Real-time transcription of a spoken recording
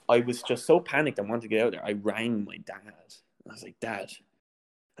I was just so panicked. I wanted to get out there. I rang my dad. I was like, Dad,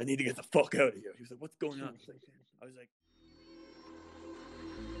 I need to get the fuck out of here. He was like, what's going on? I was like,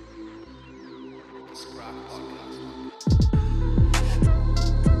 Scraic podcast.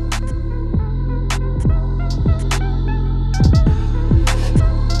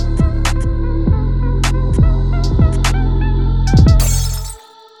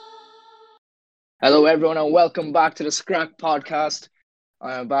 Hello, everyone, and welcome back to the Scraic podcast.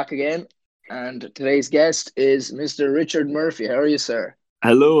 I am back again, and today's guest is Mr. Richard Murphy. How are you, sir?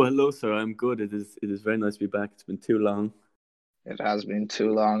 Hello, sir. I'm good. It is very nice to be back. It's been too long. It has been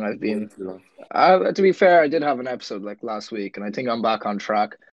too long. I've been, Too long. to be fair, I did have an episode like last week, and I think I'm back on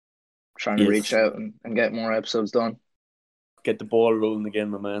track, trying to reach out and get more episodes done. Get the ball rolling again,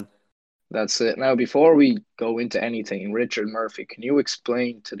 my man. That's it. Now, before we go into anything, Richard Murphy, can you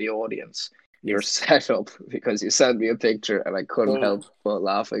explain to the audience your setup? Because you sent me a picture and I couldn't help but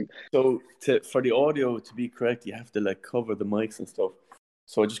laughing. So for the audio to be correct, you have to like cover the mics and stuff.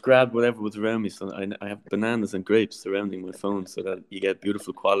 So I just grabbed whatever was around me. So I have bananas and grapes surrounding my phone so that you get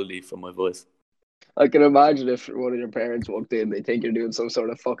beautiful quality from my voice. I can imagine if one of your parents walked in, they think you're doing some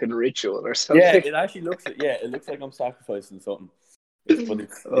sort of fucking ritual or something. Yeah, it actually looks. Yeah, it looks like I'm sacrificing something. It's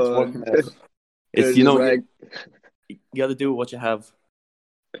working out. It's you got to do what you have.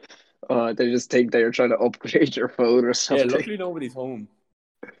 They just think that you're trying to upgrade your phone or something. Yeah, luckily nobody's home,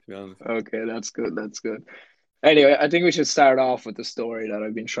 to be honest. Okay, that's good. Anyway, I think we should start off with the story that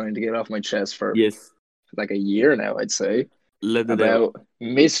I've been trying to get off my chest for like a year now, I'd say. Let it about out.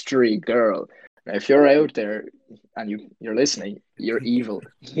 Mystery Girl. Now, if you're out there and you're listening, you're evil.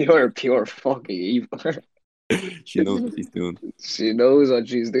 You're pure fucking evil. She knows what she's doing. She knows what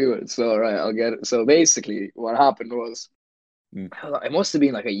she's doing. So, right, I'll get it. So, basically, what happened was, it must have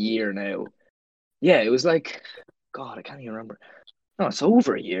been like a year now. Yeah, it was like, God, I can't even remember. No, it's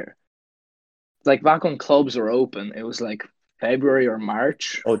over a year. Like back when clubs were open, it was like February or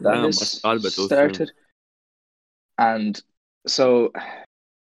March. Oh, damn. When this started. And so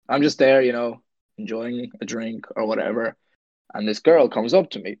I'm just there, enjoying a drink or whatever. And this girl comes up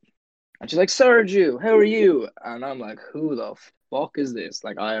to me and she's like, Sergio, how are you? And I'm like, who the fuck is this?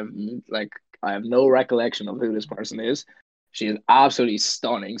 I have no recollection of who this person is. She is absolutely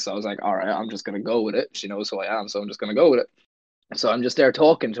stunning. So I was like, all right, I'm just going to go with it. She knows who I am. So I'm just going to go with it. So I'm just there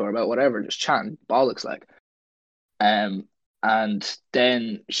talking to her about whatever, just chatting bollocks like. And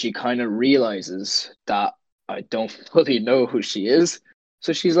then she kind of realizes that I don't fully know who she is.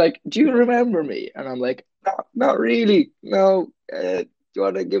 So she's like, do you remember me? And I'm like, not really. No. Do you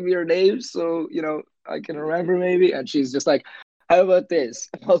want to give me your name so, I can remember maybe? And she's just like, how about this?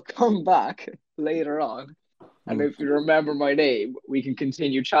 I'll come back later on. And if you remember my name, we can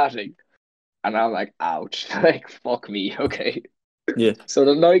continue chatting. And I'm like, ouch. Like, fuck me. Okay. Yeah. So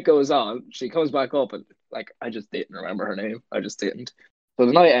the night goes on. She comes back up and I just didn't remember her name. I just didn't. So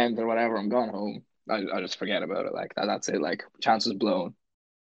the night ends or whatever. I'm gone home. I just forget about it. Like that's it. Like chances blown.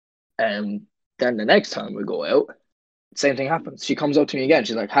 And then the next time we go out, same thing happens. She comes up to me again.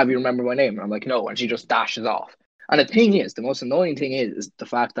 She's like, "Have you remember my name?" And I'm like, "No." And she just dashes off. And the most annoying thing is the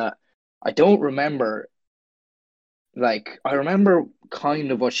fact that I don't remember. Like I remember kind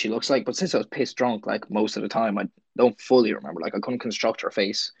of what she looks like, but since I was pissed drunk, like most of the time, I don't fully remember. Like I couldn't construct her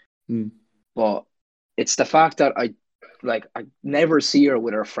face. But it's the fact that I never see her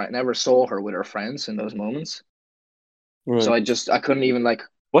with her friend, never saw her with her friends in those moments. Right. So I couldn't even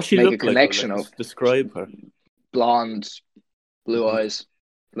what she make looked a connection like, of describe her. Blonde, blue eyes,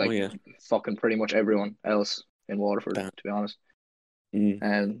 fucking pretty much everyone else in Waterford, to be honest.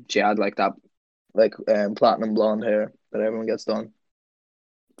 And she had that platinum blonde hair that everyone gets done.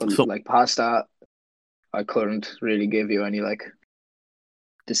 But past that, I couldn't really give you any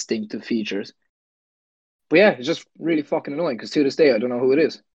distinctive features. But yeah, it's just really fucking annoying because to this day I don't know who it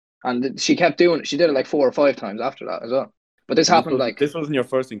is. And she kept doing it. She did it 4 or 5 times after that as well. But this happened this wasn't your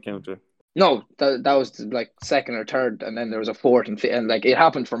first encounter. No, that was second or third, and then there was a fourth and fifth, and it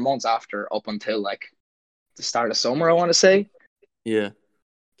happened for months after, up until the start of summer, I want to say. Yeah.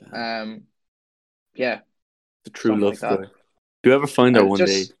 Yeah. The true love story. Do you ever find her one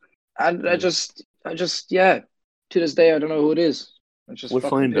day? And I just to this day I don't know who it is. It just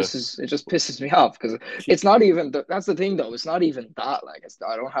pisses me off because it's not even that's the thing though. It's not even that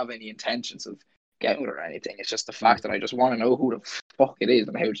I don't have any intentions of getting with her or anything. It's just the fact that I just want to know who the fuck it is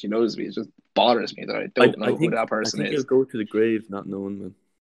and how she knows me. It just bothers me that I don't know who that person is. I think you'll go to the grave not knowing, man.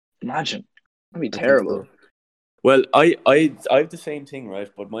 Imagine. That'd be terrible. So. Well, I have the same thing, right?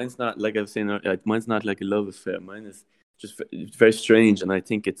 But mine's not like I was saying. Mine's not like a love affair. Mine is just very strange, and I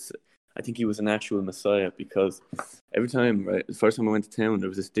think it's I think he was an actual messiah because every time, right, the first time I went to town, there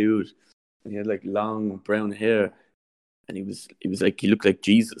was this dude, and he had like long brown hair, and he was like he looked like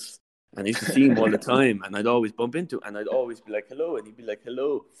Jesus. And I used to see him all the time, and I'd always bump into him, and I'd always be like, hello, and he'd be like,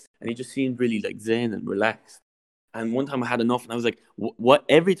 hello. And he just seemed really like zen and relaxed. And one time I had enough, and I was like, what?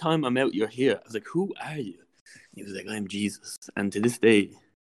 Every time I'm out, you're here. I was like, who are you? And he was like, I'm Jesus. And to this day,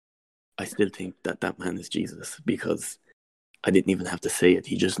 I still think that that man is Jesus because I didn't even have to say it.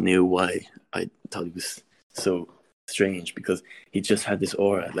 He just knew why I thought he was so strange because he just had this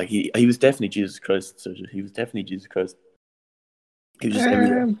aura. Like he was definitely Jesus Christ. So he was definitely Jesus Christ. He was just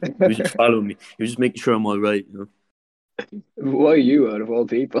everywhere. He was just following me. He was just making sure I'm all right, you know. Why you out of all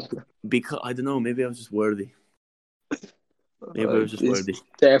people? Because I don't know, maybe I was just worthy. Maybe I was just He's worthy.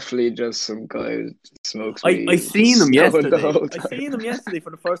 definitely just some guy who smokes I weed. seen him Stoned the yesterday. whole I time. seen him yesterday for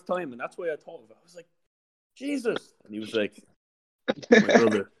the first time, and that's why I thought of it. I was like, Jesus, and he was like, my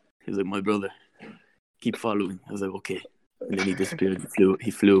brother. He was like, my brother. Keep following. I was like, okay. And then he disappeared.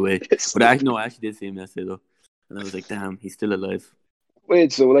 He flew away. But I actually did see him yesterday though, and I was like, damn, he's still alive.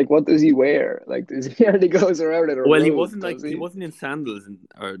 Wait, so like, what does he wear? Like, does he hardly goes around in a Well, robe? Does he he? wasn't in sandals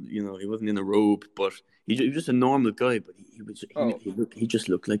or he wasn't in a robe, but he was just a normal guy. But Oh, he just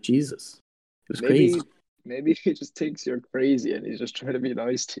looked like Jesus. It was crazy. maybe he just thinks you're crazy and he's just trying to be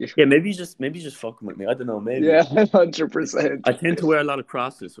nice to you. Yeah, maybe he's just fucking with me. I don't know. Maybe Yeah, 100%. I tend to wear a lot of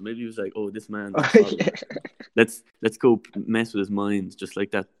crosses, so maybe he was like, "Oh, this man's a Yeah. follower. Let's go mess with his mind, just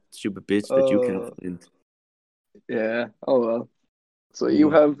like that stupid bitch that you can't Oh, find." yeah. Oh well. So you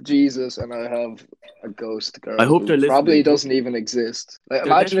Mm. have Jesus and I have a ghost I girl hope who they're probably listening. doesn't even exist. Like,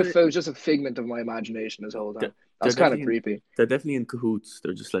 They're imagine if definitely it was just a figment of my imagination this whole they're, time. they're That's kind of definitely in, creepy. they're definitely in cahoots.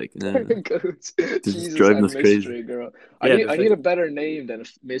 They're just like, Ghost, they're just Jesus driving and us crazy. mystery girl. Yeah, I there's need like, a better name than a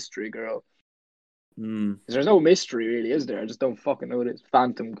mystery girl. mm, 'Cause there's no mystery really, is there? I just don't fucking know what it is.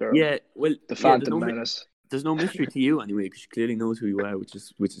 Phantom girl, yeah, well, the yeah. Phantom Menace. There's no mystery to you anyway, because she clearly knows who you are, which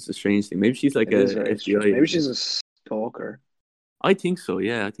is a strange thing. Maybe she's like It is a very FBI strange. Maybe agent. she's a stalker. I think so.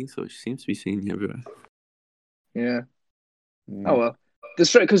 Yeah, I think so. She seems to be seeing you everywhere. Yeah. Oh Mm. well.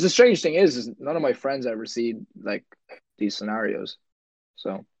 Because the strange thing is none of my friends ever see like these scenarios.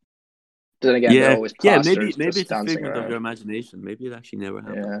 So then again, they're Yeah, always yeah. plastered, Maybe just it's a dancing figment of your around. imagination. Maybe it actually never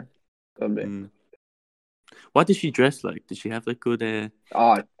happened. Yeah, could be. Mm. What did she dress like? Did she have like good?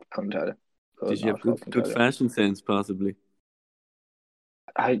 Oh, I couldn't tell you. Did Could she have not fucking good tell you. fashion sense? Possibly.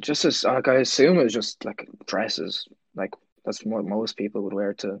 I assume it was just like dresses. Like that's what most people would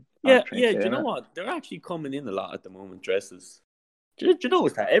wear to Yeah, factory, yeah. Do you know innit? what? They're actually coming in a lot at the moment. Dresses. Do you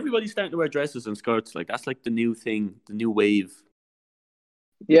notice that everybody's starting to wear dresses and skirts? Like that's like the new thing, the new wave.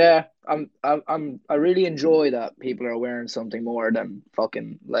 Yeah, I really enjoy that people are wearing something more than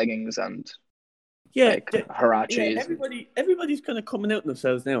fucking leggings and Yeah, like Harachis. everybody's kind of coming out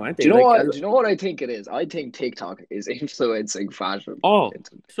themselves now, aren't Do they? you know Like, what? Do you know what I think it is? I think TikTok is influencing fashion. oh, It's,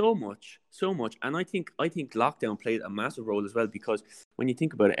 so much, and I think lockdown played a massive role as well because when you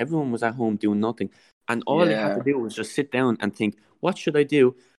think about it, everyone was at home doing nothing, and all they had to yeah. do was just sit down and think, what should I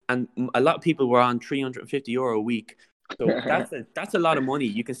do? And a lot of people were on €350 a week, so that's a lot of money.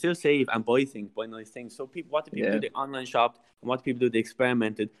 You can still save and buy things, buy nice things. So people, what do people do? Yeah. They online shopped, and what do people do? They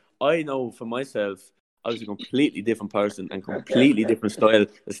experimented. I know for myself, I was a completely different person and completely different style at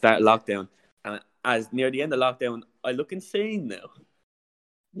the start of lockdown. And as near the end of lockdown, I look insane now.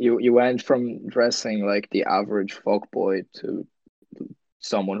 You went from dressing like the average fuckboy to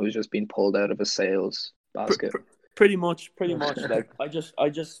someone who's just been pulled out of a sales Pr- basket. pr- pretty much. Like I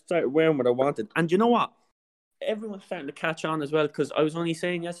just started wearing what I wanted, and you know what? Everyone's starting to catch on as well because I was only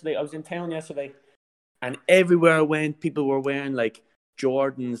saying yesterday. I was in town yesterday, and everywhere I went, people were wearing like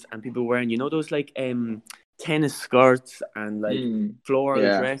Jordans, and people were wearing those like tennis skirts and like Mm, floral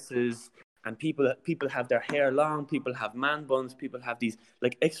yeah. dresses, and people have their hair long, people have man buns, people have these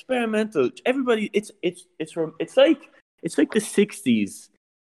like experimental. Everybody, it's like the '60s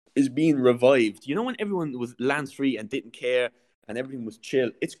is being revived. You know when everyone was lands free and didn't care and everything was chill.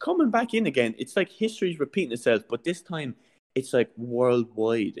 It's coming back in again. It's like history's repeating itself, but this time it's like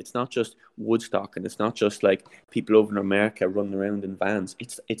worldwide. It's not just Woodstock, and it's not just like people over in America running around in vans.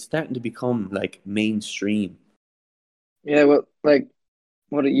 It's starting to become like mainstream. Yeah, well, like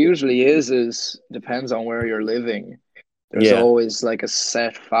what it usually is depends on where you're living. There's Yeah. always like a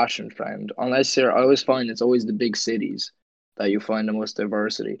set fashion trend. I always find it's always the big cities that you find the most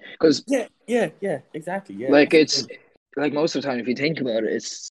diversity. Because Yeah, exactly. Yeah, like that's the it's thing. like most of the time, if you think about it,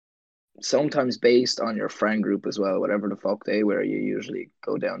 it's sometimes based on your friend group as well. Whatever the fuck they wear, you usually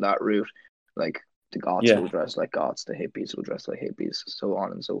go down that route. Like the goths Yeah. will dress like goths, the hippies will dress like hippies, so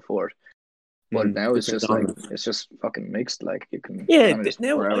on and so forth. But now it's Different just like genres. it's just fucking mixed. Like you can Yeah, kind of just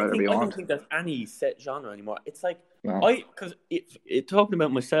now wear whatever you I don't want. think there's any set genre anymore. It's like No. because talking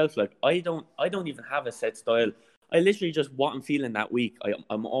about myself, like I don't even have a set style. I literally just what I'm feeling that week.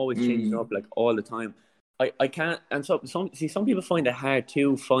 I'm always changing up like all the time. I can't, and so some people find it hard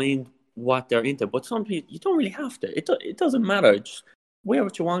to find what they're into, but some people you don't really have to. It doesn't matter. Just wear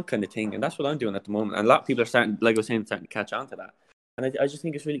what you want, kind of thing, and that's what I'm doing at the moment. And a lot of people are starting, like I was saying, starting to catch on to that. And I just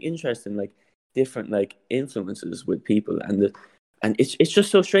think it's really interesting, like different like influences with people, and it's just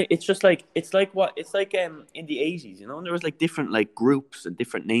so strange. It's like in the 80s, you know, and there was like different like groups and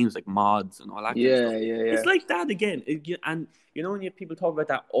different names like mods and all that kind of stuff. Yeah, yeah, It's yeah. like that again. And you know when people talk about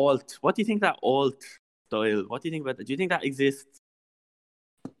that alt, what do you think that alt style? What do you think about that? Do you think that exists?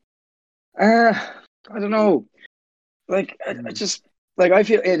 Uh, I don't know. Like I just like I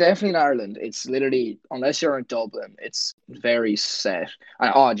feel definitely in Ireland, it's literally unless you're in Dublin, it's very set.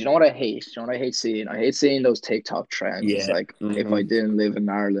 And do you know what I hate? Do you know what I hate seeing? I hate seeing those TikTok trends. Yeah. Like if I didn't live in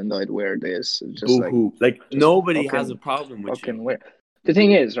Ireland, I'd wear this. It's just Boo like hoo. Like just nobody has a problem with you. fucking weird. The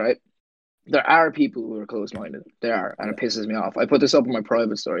thing is, right? There are people who are closed minded. There are, and Yeah. it pisses me off. I put this up in my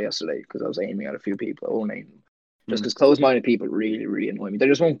private story yesterday because I was aiming at a few people. I won't name them. Just Mm. because closed minded people really, really annoy me. They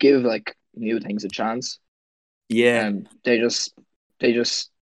just won't give like new things a chance. Yeah. And they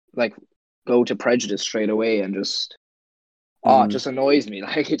just like go to prejudice straight away and just it Mm. just annoys me.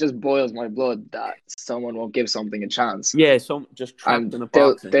 Like it just boils my blood that someone won't give something a chance. Yeah. Some just trapped And in a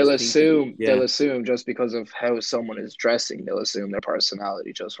they'll box and they'll just think. assume they'll Yeah. assume just because of how someone is dressing, they'll assume their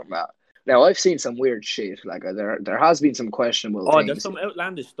personality just from that. Now I've seen some weird shit. Like there has been some questionable Oh, there's things. some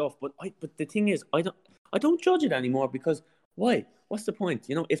outlandish stuff, but the thing is, I don't judge it anymore because why? What's the point?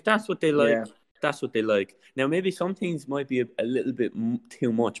 You know, if that's what they like, Yeah. that's what they like. Now, maybe some things might be a little bit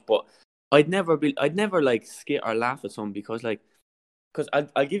too much, but I'd never like skit or laugh at someone because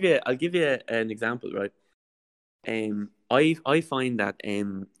I'll give you an example, right? I find that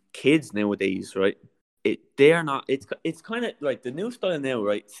kids nowadays, right? They're not. It's kind of like the new style now,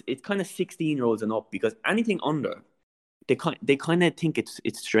 right? It's kind of 16-year-olds and up because anything under they kind of think it's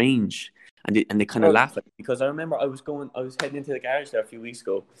strange and they kind of Oh, laugh at it because I remember I was heading into the garage there a few weeks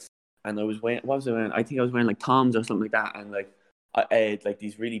ago and I was wearing what was I wearing? I think I was wearing like Toms or something like that and like I had like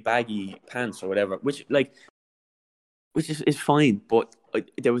these really baggy pants or whatever which is fine but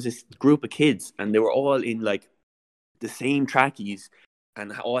there was this group of kids and they were all in like the same trackies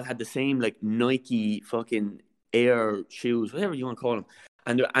and all had the same like Nike fucking Air shoes, whatever you want to call them.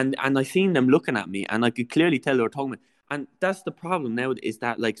 And I seen them looking at me, and I could clearly tell they were talking. And that's the problem now is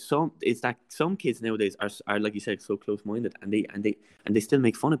that some kids nowadays are like you said so close minded, and they still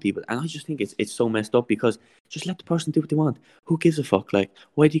make fun of people. And I just think it's so messed up because just let the person do what they want. Who gives a fuck? Like,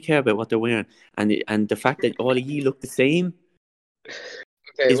 why do you care about what they're wearing? And the fact that all of you look the same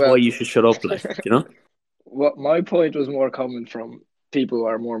okay. is why Well, you should shut up. Like, you know. what my point was more coming from people who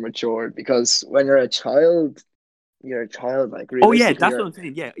are more matured because when you're a child. Like Oh yeah, that's what I'm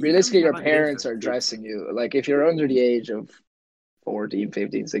saying. Yeah, you can't really realistically, have your that against parents them. are Kids. dressing you. Like if you're under the age of 14,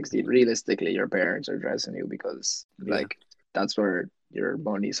 15, 16, realistically, your parents are dressing you because Yeah. like that's where your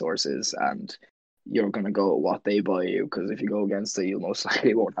money source is, and you're gonna go with what they buy you. Because if you go against it, you most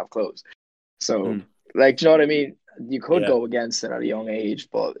likely won't have clothes. So, Mm. like, do you know what I mean? You could Yeah. go against it at a young age,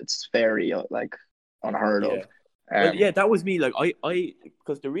 but it's very like unheard of. Yeah. Well, yeah, that was me. Like,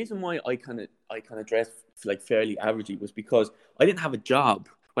 because the reason why I kind of dressed like fairly averagely was because I didn't have a job.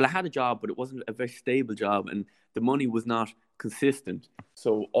 Well, I had a job, but it wasn't a very stable job, and the money was not consistent.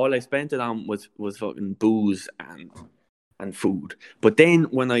 So all I spent it on was fucking booze and food. But then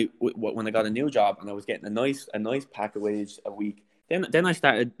when I got a new job and I was getting a nice pack of wage a week, then I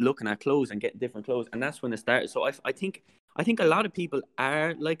started looking at clothes and getting different clothes, and that's when it started. So I think a lot of people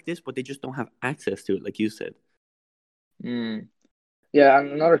are like this, but they just don't have access to it, like you said. Mm. Yeah,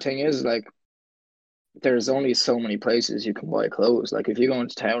 and another thing is like there's only so many places you can buy clothes. Like if you go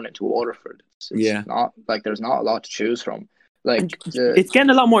into town into Waterford, it's Yeah. not like there's not a lot to choose from. And Like the it's getting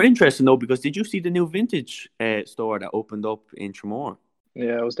a lot more interesting though, because did you see the new vintage store that opened up in Tremor?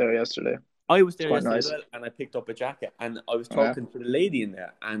 Yeah, I was there yesterday. I was It's there quite yesterday as nice. well, and I picked up a jacket, and I was Yeah, talking to the lady in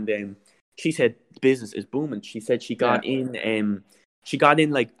there, and she said business is booming. She said yeah. she got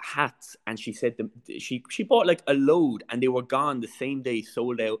in like hats, and she said she bought like a load, and they were gone the same day,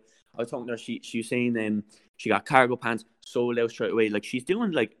 sold out. I was talking to her. She was saying she got cargo pants sold out straight away. Like she's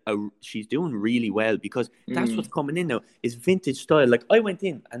doing really well because that's what's Mm. coming in now is vintage style. Like I went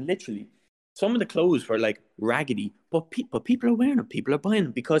in and literally some of the clothes were like raggedy, but people are wearing them. People are buying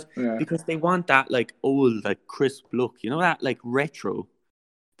them Yeah. because they want that like old, like crisp look. You know that like retro. I think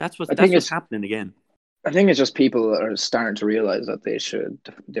That's what's it's happening again. I think it's just people are starting to realize that they should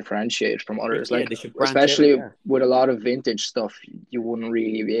differentiate from others. Yeah, Like, they should branch out. especially Yeah, with a lot of vintage stuff, you wouldn't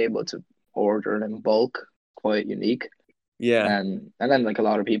really be able to order it in bulk. Quite unique. yeah, And then like a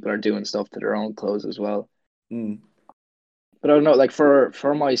lot of people are doing stuff to their own clothes as well. mm. But I don't know, like for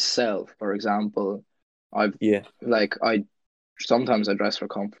myself, for example, I've Yeah, like I sometimes I dress for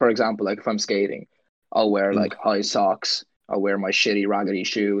comfort. For example, like if I'm skating, I'll wear mm. like high socks. I'll wear my shitty raggedy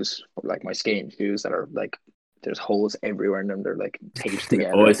shoes, like my skating shoes that are like there's holes everywhere in them. They're like taped Oh,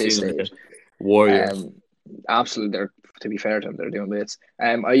 together I at see this them there. stage. Warrior. Um, absolutely, they're to be fair to them, they're doing bits.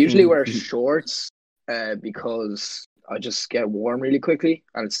 I usually wear shorts, because I just get warm really quickly,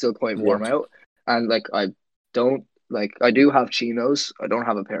 and it's still quite Yeah, warm out. And like don't I do have chinos. I don't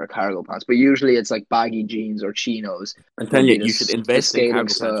have a pair of cargo pants, but usually it's like baggy jeans or chinos I'm would telling you, be you should the invest in skating cargo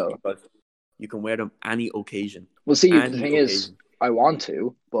pants style. because you can wear them any occasion. Well, see, the Any thing is, occasion. I want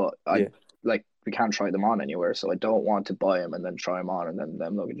to, but I Yeah. like we can't try them on anywhere, so I don't want to buy them and then try them on and then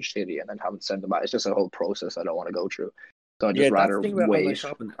them looking shitty and then having to send them back. It's just a whole process I don't want to go through. So I'd just Yeah, that's rather the thing about online wait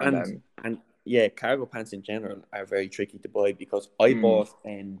shopping, and then. and yeah, cargo pants in general are very tricky to buy because I Mm, bought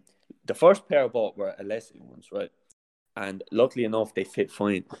the first pair I bought were Alessi ones, right? And luckily enough, they fit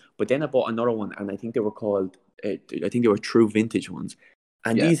fine. But then I bought another one, and I think they were called, I think they were true vintage ones,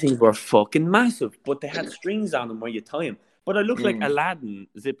 and yeah. these things were fucking massive. But they had strings on them where you tie them. But I looked like Mm. Aladdin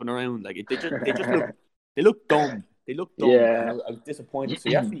zipping around. Like they look dumb. They look dumb, and Yeah. I was disappointed. So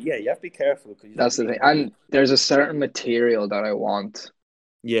you have to be careful because you don't That's the really thing. know. And there's a certain material that I want.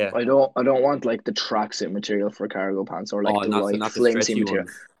 Yeah. I don't want like the tracksuit material for cargo pants or like Oh, the not so right not the flimsy stretchy material.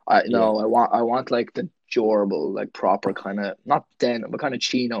 ones. I Yeah. no, I want like the durable, like proper kind of not denim, but kind of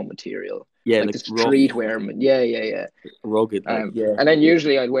chino material. Yeah, Like like the rough, streetwear. Yeah, yeah, yeah. rugged. Like yeah. And then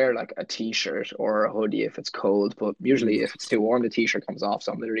usually I'd wear like a t-shirt or a hoodie if it's cold, but Mm. usually if it's too warm, the t-shirt comes off,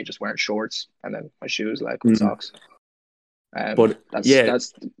 so I'm literally just wearing shorts and then my shoes like with Mm. socks. But That's yeah,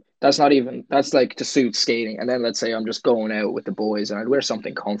 that's not even that's like to suit skating. And then let's say I'm just going out with the boys and I'd wear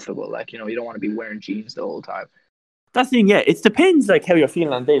something comfortable. Like, you don't want to be wearing jeans the whole time. that's the thing. Yeah, it depends like how you're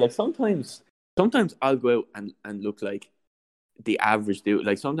feeling on the day. Like sometimes I'll go out and look like the average dude.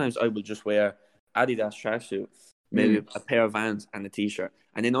 Like sometimes I will just wear Adidas tracksuit, maybe Mm, a pair of Vans and a t-shirt,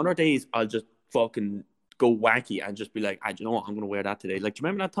 and then other days I'll just fucking go wacky and just be like, you know what, I'm gonna wear that today. Like, do you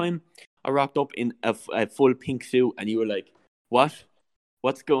remember that time I rocked up in a full pink suit and you were like, what?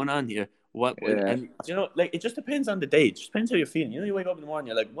 What's going on here? What? yeah. And like it just depends on the day. It just depends how you're feeling. You wake up in the morning,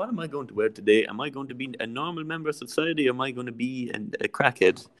 you're like, what am I going to wear today? Am I going to be a normal member of society? Or am I going to be a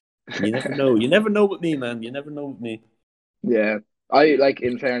crackhead? And you never know. You never know with me, man. You never know with me. Yeah. I like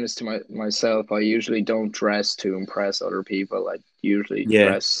in fairness to myself, I usually don't dress to impress other people. I usually Yeah,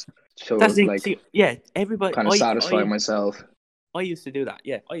 dress to that's the like see. Yeah, everybody. kind of satisfy myself. I used to do that.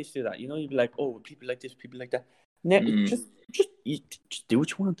 Yeah, I used to do that. You'd be like, oh, people like this, people like that. No, Mm, just do what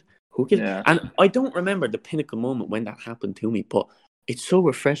you want. Who cares? yeah. And I don't remember the pinnacle moment when that happened to me, but it's so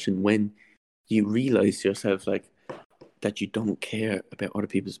refreshing when you realize yourself like that you don't care about other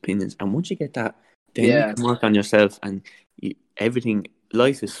people's opinions. And once you get that, then you Yeah. can work on yourself, and everything.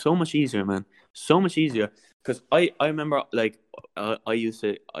 Life is so much easier, man. So much easier. Because I remember like I used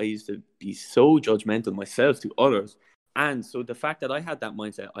to be so judgmental myself to others. And so the fact that I had that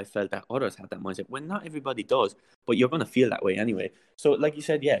mindset, I felt that others had that mindset. When not everybody does, but you're gonna feel that way anyway. So, like you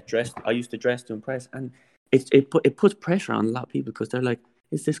said, yeah, dress. I used to dress to impress, and it puts pressure on a lot of people because they're like,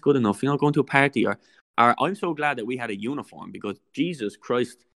 "Is this good enough?" Going to a party or I'm so glad that we had a uniform because Jesus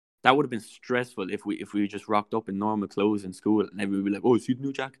Christ, that would have been stressful if we just rocked up in normal clothes in school and everybody would be like, "Oh, see the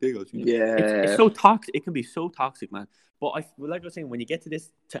new jacket they got." It's Yeah. so toxic. It can be so toxic, man. But like I was saying, when you get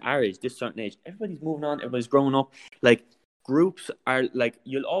to our age, this certain age, everybody's moving on, everybody's growing up. Like groups are like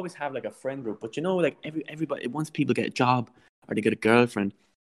you'll always have like a friend group, but like everybody once people get a job or they get a girlfriend,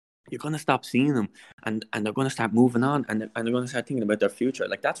 you're gonna stop seeing them, and they're gonna start moving on, and they're gonna start thinking about their future.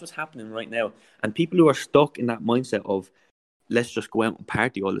 Like that's what's happening right now. And people who are stuck in that mindset of let's just go out and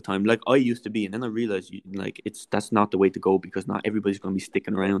party all the time, like I used to be, and then I realized like that's not the way to go because not everybody's gonna be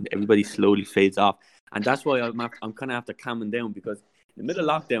sticking around. Everybody slowly fades off, and that's why I'm kind of after calming down because in the middle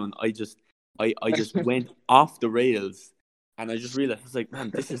of lockdown, I just went off the rails, and I just realized it's like,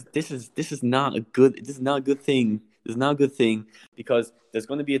 man, this is not a good thing. This is not a good thing because there's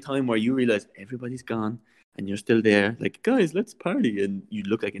going to be a time where you realize everybody's gone and you're still there. Like, guys, let's party, and you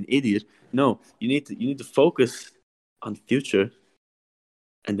look like an idiot. No, you need to focus on the future,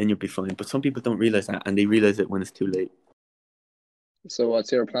 and then you'll be fine. But some people don't realize that, and they realize it when it's too late. So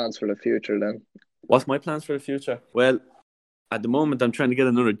what's your plans for the future then? What's my plans for the future? Well, at the moment, I'm trying to get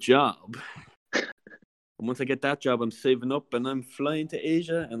another job. And once I get that job, I'm saving up and I'm flying to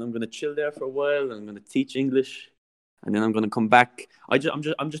Asia and I'm gonna chill there for a while and I'm gonna teach English and then I'm gonna come back. I'm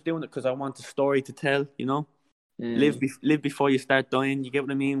just doing it because I want a story to tell. You know, live before you start dying. You get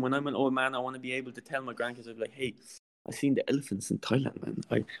what I mean? When I'm an old man, I want to be able to tell my grandkids, I'll be like, hey, I seen the elephants in Thailand,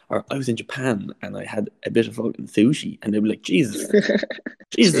 man. I was in Japan and I had a bit of fucking sushi, and they'd be like, Jesus,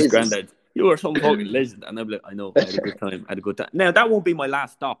 Jesus. granddad, you are some fucking legend. And I'd be like, I know, I had a good time. Now that won't be my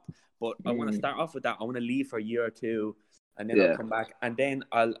last stop, but I want to start off with that. I want to leave for a year or two, and then I'll come back, and then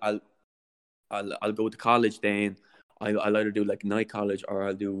I'll go to college. Then I'll either do like night college or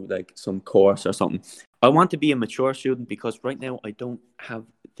I'll do like some course or something. I want to be a mature student because right now I don't have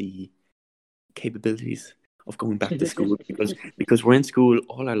the capabilities of going back to school because we're in school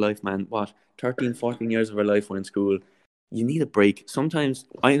all our life, man. 13, 14 years of our life we're in school. You need a break. Sometimes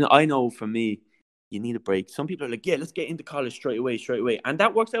I know for me, you need a break. Some people are like, yeah, let's get into college straight away. And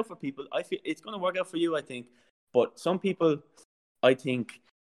that works out for people. I feel it's going to work out for you, I think. But some people, I think,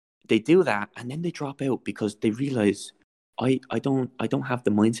 they do that and then they drop out because they realize I don't have the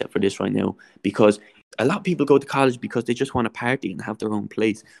mindset for this right now, because a lot of people go to college because they just want to party and have their own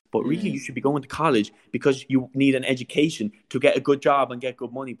place. But really, you should be going to college because you need an education to get a good job and get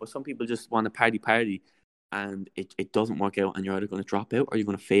good money. But some people just want to party, and it doesn't work out. And you're either going to drop out or you're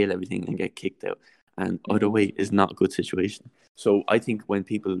going to fail everything and get kicked out. And either way is not a good situation. So I think when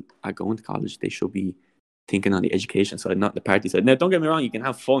people are going to college, they should be thinking on the education side, not the party side. Now, don't get me wrong, you can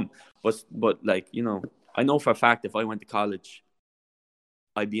have fun. But like, you know, I know for a fact if I went to college,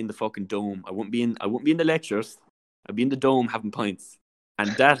 I'd be in the fucking dome. I wouldn't be in the lectures. I'd be in the dome having pints.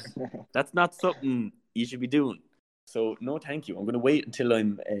 And that's not something you should be doing. So no, thank you. I'm going to wait until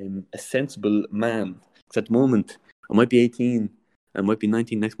I'm a sensible man. Because at the moment, I might be 18. I might be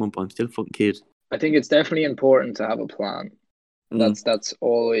 19 next month, but I'm still a fucking kid. I think it's definitely important to have a plan. That's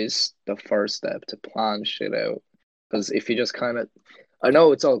always the first step, to plan shit out. Because if you just kind of, I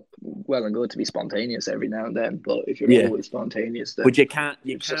know it's all well and good to be spontaneous every now and then, but if you're always spontaneous, then but you can't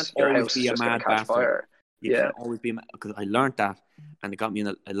your always house be is a just gonna mad catch bastard. fire. You can't always be, because I learned that, and it got me in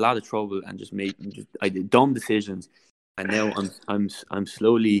a lot of trouble, and I did dumb decisions, and now I'm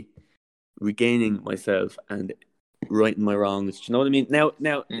slowly regaining myself and righting my wrongs. Do you know what I mean? Now,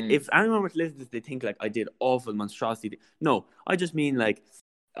 if anyone was listening to this, they think like I did awful monstrosity. No, I just mean like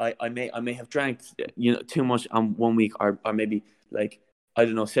I may have drank, you know, too much on 1 week, or maybe like, I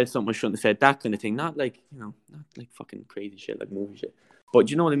don't know, said something I shouldn't have said, that kind of thing. Not like, you know, not like fucking crazy shit like movie shit. But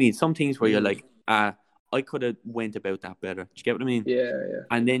you know what I mean? Some things where you're like, I could have went about that better. Do you get what I mean? Yeah.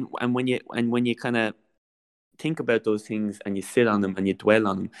 And when you kind of think about those things and you sit on them and you dwell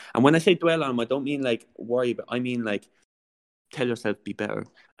on them. And when I say dwell on them, I don't mean like worry, but I mean like tell yourself be better.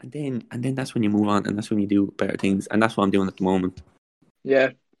 And then that's when you move on, and that's when you do better things. And that's what I'm doing at the moment. Yeah,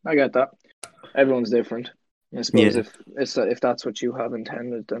 I get that. Everyone's different. I suppose if that's what you have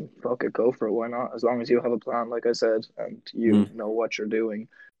intended, then fuck it, go for it. Why not? As long as you have a plan, like I said, and you know what you're doing.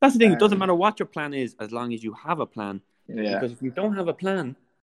 That's the thing. It doesn't matter what your plan is, as long as you have a plan. Yeah. Because if you don't have a plan,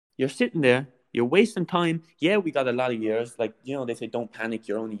 you're sitting there, you're wasting time. Yeah, we got a lot of years. Like, you know, they say don't panic,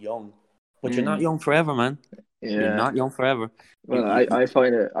 you're only young. But you're not young forever, man. Yeah. You're not young forever. Well, I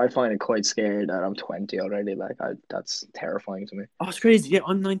find it quite scary that I'm 20 already. Like, that's terrifying to me. Oh, it's crazy. Yeah,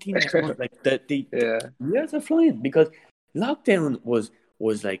 I'm 19 next month. Like the years are flying, because lockdown was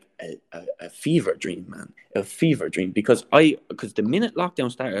like a fever dream, man. A fever dream, because the minute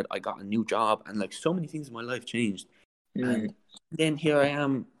lockdown started, I got a new job, and like so many things in my life changed. And then here I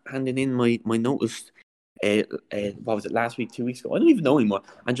am handing in my notice. What was it, last week, 2 weeks ago? I don't even know anymore.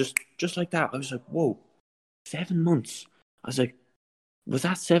 And just like that, I was like, whoa, 7 months. I was like, was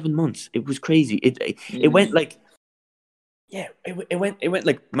that 7 months? It was crazy. It went like, yeah, it went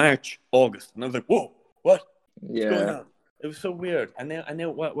like March, August, and I was like, whoa, what's going on? It was so weird. And now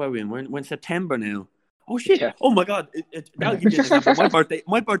what are we in? We're in September now. Oh shit! Yeah. Oh my god! That'll give you an example.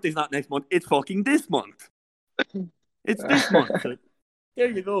 My birthday's not next month. It's fucking this month. It's this month. So, there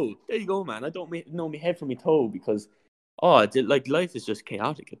you go, man. I don't know me head from me toe, because like life is just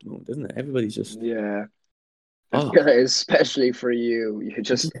chaotic at the moment, isn't it? Everybody's just especially for you.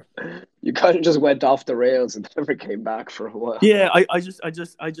 You kind of just went off the rails and never came back for a while. Yeah, I just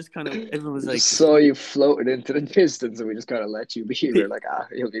kind of, everyone was like, saw you floated into the distance, and we just kind of let you be. We're like,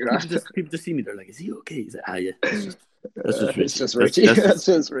 you'll be right. People just see me. They're like, is he okay? He's like, yeah. That's just Ritchie. It's just Ritchie. That's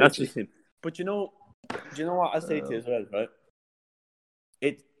just Ritchie. That's just him. But do you know what I'll say to you as well, right?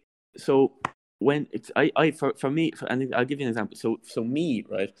 So when it's for me, and I'll give you an example. So me,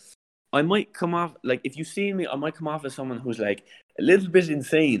 right? I might come off, like, if you see me, I might come off as someone who's like a little bit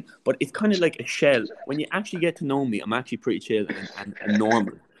insane, but it's kind of like a shell. When you actually get to know me, I'm actually pretty chill and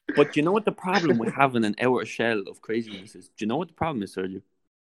normal. But do you know what the problem with having an outer shell of craziness is? Do you know what the problem is, Sergio?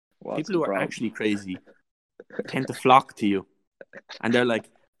 What's People the who are problem? actually crazy tend to flock to you, and they're like,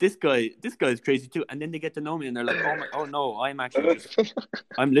 this guy's crazy too. And then they get to know me, and they're like, oh no,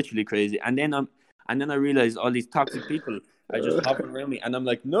 I'm literally crazy. And then I realize all these toxic people are just hovering around me, and I'm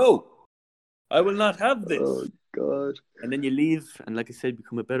like, no, I will not have this. Oh God. And then you leave, and like I said,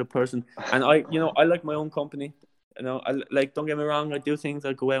 become a better person. And I like my own company. Don't get me wrong, I do things,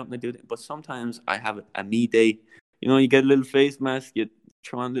 I go out and I do things, but sometimes I have a me day. You get a little face mask, you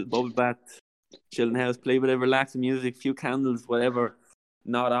throw on a little bubble bath, chill in the house, play whatever relaxing music, few candles, whatever,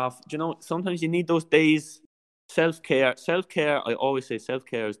 not off. Sometimes you need those days. Self-care, I always say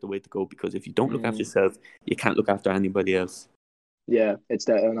self-care is the way to go, because if you don't look after yourself, you can't look after anybody else. Yeah, it's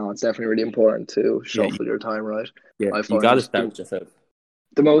definitely really important to shuffle your time right. Yeah, I you find got to start with yourself.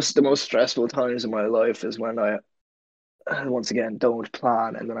 The most stressful times in my life is when I once again don't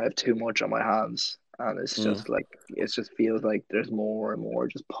plan, and then I have too much on my hands, and it's just like it just feels like there's more and more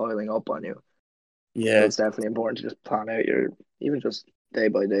just piling up on you. Yeah, so it's definitely important to just plan out even just day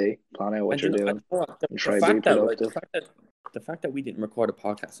by day, plan out what you're doing, and try to be productive. The fact that we didn't record a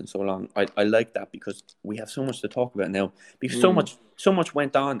podcast in so long, I like that, because we have so much to talk about now. Because so much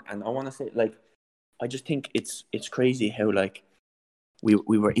went on, and I want to say, like, I just think it's crazy how, like, we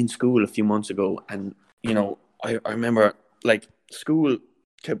were in school a few months ago, and I remember, like, school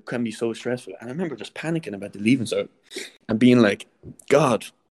can be so stressful, and I remember just panicking about the leaving cert and being like, God,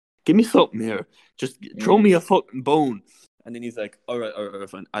 give me something here, just throw me a fucking bone. And then he's like, all right,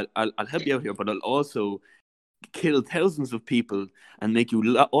 fine, I'll help you out here, but I'll also kill thousands of people and make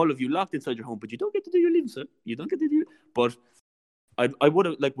you all of you locked inside your home, but you don't get to do your leaving cert. You don't get to do. But I would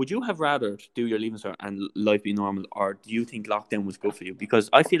have, like, would you have rather do your leaving cert and life be normal, or do you think lockdown was good for you?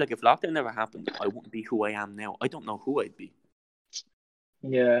 Because I feel like if lockdown never happened, I wouldn't be who I am now. I don't know who I'd be.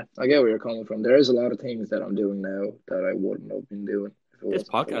 Yeah, I get where you're coming from. There is a lot of things that I'm doing now that I wouldn't have been doing if it This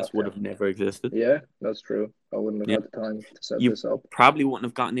wasn't for podcast would lockdown. have never existed. Yeah, that's true. I wouldn't have had the time to set this up. Probably wouldn't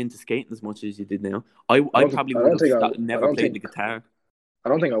have gotten into skating as much as you did now. I probably would have never played the guitar. I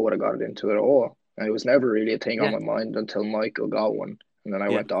don't think I would have got into it at all. And it was never really a thing on my mind until Michael got one. And then I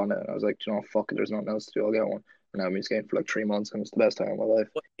went on it, and I was like, fuck it, there's nothing else to do, I'll get one. And now I've been skating for like 3 months, and it's the best time of my life.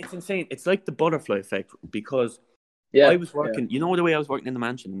 But it's insane. It's like the butterfly effect, because I was working, the way I was working in the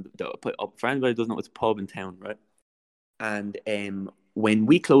mansion, for anybody who doesn't know, it's a pub in town, right? And when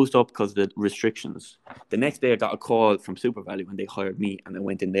we closed up because of the restrictions, the next day I got a call from Super Value, and they hired me, and I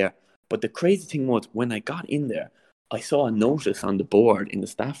went in there. But the crazy thing was, when I got in there, I saw a notice on the board in the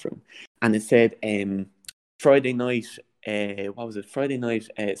staff room, and it said Friday night, Friday night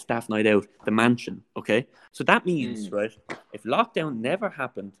staff night out, the mansion. Okay, so that means, right, if lockdown never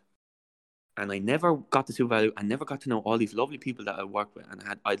happened, and I never got to Super Value, I never got to know all these lovely people that I work with, and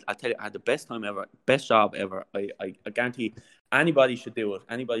I tell you, I had the best time ever, best job ever. I guarantee anybody should do it.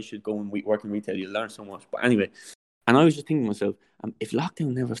 Anybody should go and work in retail. You learn so much. But anyway, and I was just thinking to myself, if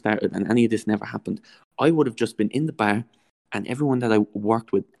lockdown never started and any of this never happened, I would have just been in the bar, and everyone that I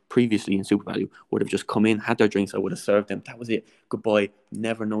worked with previously in Super Value would have just come in, had their drinks, I would have served them. That was it. Goodbye.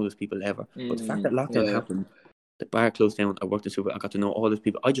 Never know those people ever. But the fact that lockdown happened, the bar closed down, I worked in Super, I got to know all those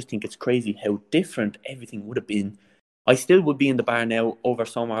people. I just think it's crazy how different everything would have been. I still would be in the bar now over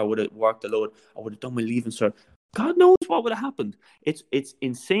summer. I would have worked a load. I would have done my leaving cert. God knows what would have happened. It's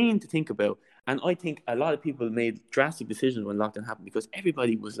insane to think about. And I think a lot of people made drastic decisions when lockdown happened, because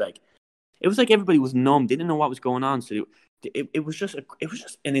everybody was like, it was like everybody was numb. They didn't know what was going on. So it was just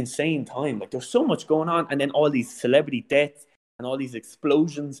an insane time. Like, there's so much going on, and then all these celebrity deaths and all these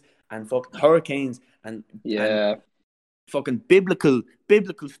explosions and fucking hurricanes and fucking biblical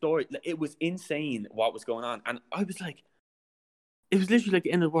story. It was insane what was going on, and I was like, it was literally like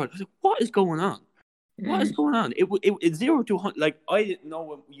the end of the world. I was like, what is going on? What is going on? It's 0 to 100. Like, I didn't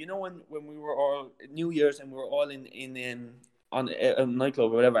know when we were all New Year's and we were all in on a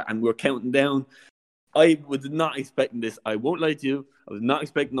nightclub or whatever, and we were counting down. I was not expecting this. I won't lie to you. I was not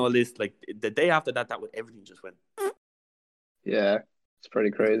expecting all this. Like, the day after that, everything just went. Yeah, it's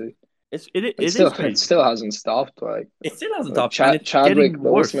pretty crazy. It is crazy. It still hasn't stopped. Like, it still hasn't stopped. Chadwick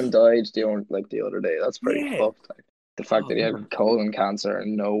Boseman died the other day. That's pretty fucked. Like, the fact that he had colon cancer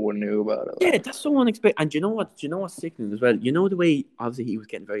and no one knew about it. Like. Yeah, that's so unexpected. And do you know what? Do you know what's sickening as well? You know the way, obviously, he was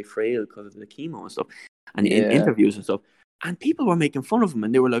getting very frail because of the chemo and stuff, and in interviews and stuff. And people were making fun of him,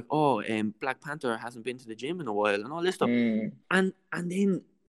 and they were like, "Oh, Black Panther hasn't been to the gym in a while," and all this stuff. And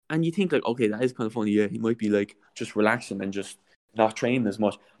you think, like, okay, that is kind of funny. Yeah, he might be like just relaxing and just not training as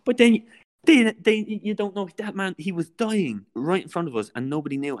much. But then you don't know, that man, he was dying right in front of us, and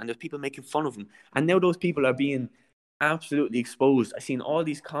nobody knew. And there's people making fun of him, and now those people are being absolutely exposed. I seen all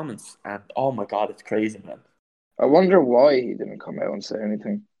these comments, and oh my god, it's crazy, man. I wonder why he didn't come out and say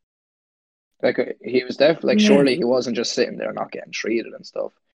anything. Like he was definitely like, Yeah, surely he wasn't just sitting there not getting treated and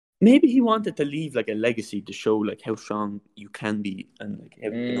stuff. maybe he wanted to leave like a legacy to show like how strong you can be and like how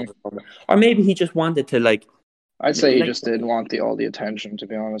you can Mm, overcome it. Or maybe he just wanted to I'd say he like just didn't want all the attention. To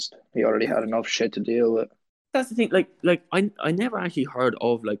be honest, he already had enough shit to deal with. that's the thing. I never actually heard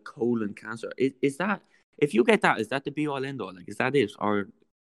of like colon cancer. Is that if you get that, is that the be all end all? Like, is that it? Or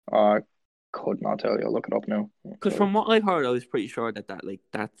I could not tell you. I'll look it up now. because from what I heard, I was pretty sure that like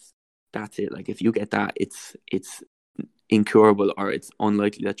that's it. Like, if you get that, it's incurable or it's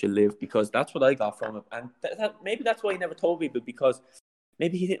unlikely that you'll live, because that's what I got from it. And maybe that's why he never told people, because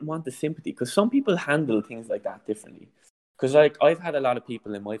maybe he didn't want the sympathy, because some people handle things like that differently. Because like I've had a lot of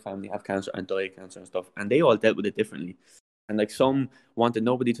people in my family have cancer and die of cancer and stuff, and they all dealt with it differently. And like some wanted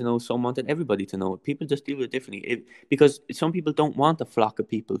nobody to know, some wanted everybody to know. People just deal with it differently. Because some people don't want a flock of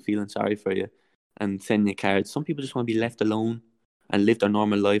people feeling sorry for you and sending you cards. Some people just want to be left alone and live their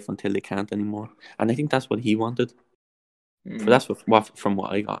normal life until they can't anymore. And I think that's what he wanted. Mm. That's what from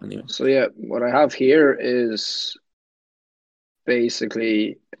what I got anyway. So yeah, what I have here is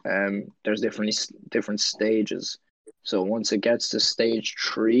basically there's different stages. So once it gets to stage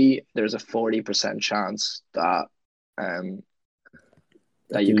 3, there's a 40% chance that um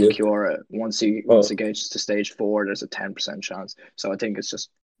That you you can live. cure it. Once Oh, it gets to stage 4, there's a 10% chance. So I think it's just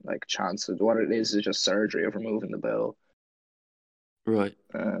like chances. What it is just surgery of removing the bowel. right.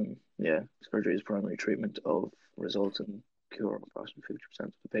 Yeah, surgery is primary treatment of results in cure of approximately 50%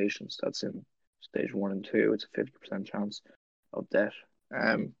 of the patients. That's in stage 1 and 2. It's a 50% chance of death,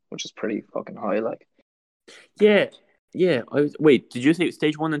 which is pretty fucking high. Like, Yeah, yeah. Wait. Did you say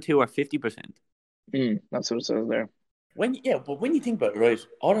stage 1 and 2 are 50%? that's what it says there. But when you think about it, right,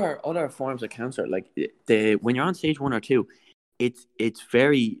 other forms of cancer, like when you're on stage 1 or 2, it's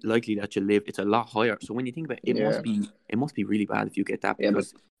very likely that you live. It's a lot higher. So when you think about it, Yeah, it must be really bad if you get that, yeah, but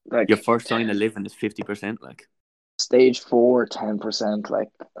because your like first sign of living is 50%. Like, stage 4, 10%, like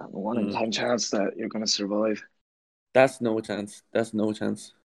 1 in 10 mm, chance that you're gonna survive. that's no chance. That's no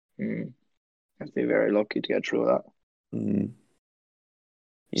chance. Mm, I'd be very lucky to get through that. Mm,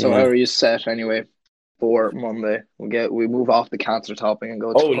 So how yeah. are you set anyway for Monday? We move off the cancer topic and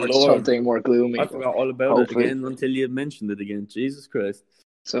go Oh towards Lord, something more I gloomy, forgot all about it hopefully. again until you mentioned it again. Jesus Christ.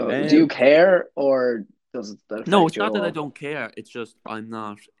 So do you Um, care or does that no, affect it's you at not that I all? don't care. It's just I'm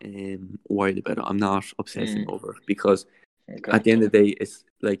not worried about it. I'm not obsessing Mm, over it, because okay. at the end of the day, it's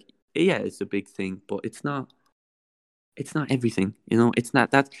like, yeah, it's a big thing, but it's not. It's not everything. It's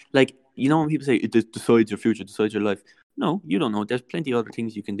not that, like, when people say it decides your future, decides your life. No, you don't know. There's plenty of other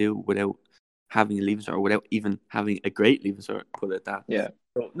things you can do without having a leaving cert, or without even having a great leaving cert. Put it at that. Yeah.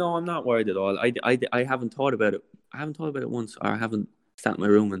 So no, I'm not worried at all. I haven't thought about it. I haven't thought about it once, or I haven't sat in my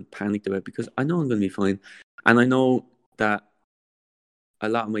room and panicked about it, because I know I'm going to be fine, and I know that a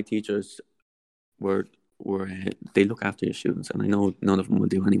lot of my teachers were they look after your students, and I know none of them will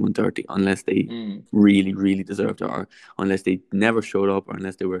do anyone dirty unless they Mm, really, really deserved it, or unless they never showed up, or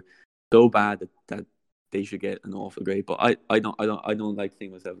unless they were so bad that they should get an awful grade. But I don't like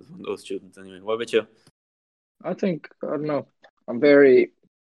seeing myself as one of those students anyway. What about you? I think I don't know. I'm very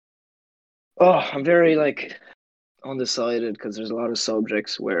I'm very like undecided because there's a lot of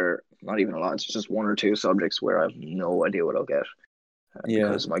subjects where not even a lot, it's just 1 or 2 subjects where I have no idea what I'll get. Yeah.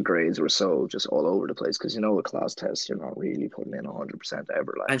 Because my grades were so just all over the place. Because with class tests, you're not really putting in 100%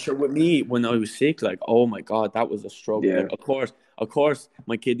 ever. Like, And sure, with me, when I was sick, like, oh my god, that was a struggle. yeah, Like, of course,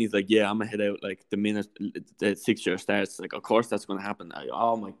 my kidney's like, yeah, I'm gonna head out like the minute the 6 year starts. Like, of course, that's gonna happen.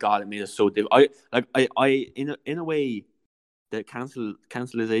 Oh my god, it made it so difficult. I in a way, the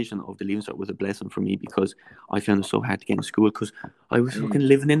cancelization of the leaving cert was a blessing for me, because I found it so hard to get in school, because I was fucking mm,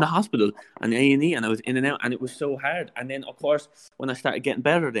 living in the hospital and A&E, and I was in and out, and it was so hard. And then, of course, when I started getting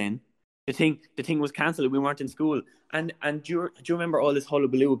better, then the thing was cancelled. We weren't in school, and do you remember all this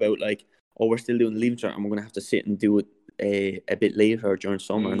hullabaloo about, like, oh, we're still doing the leaving cert and we're gonna have to sit and do it a bit later during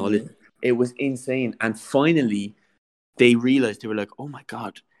summer and all this. mm, It was insane. And finally, they realized, they were like, oh my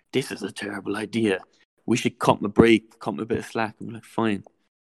god, this is a terrible idea. We should cut them a break, cut them a bit of slack. And we're like, fine.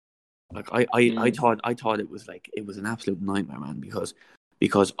 Like, mm. I thought it was like, it was an absolute nightmare, man,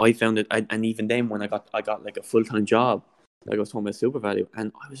 because I found it, and even then, when I got like a full-time job, like I was talking about super value,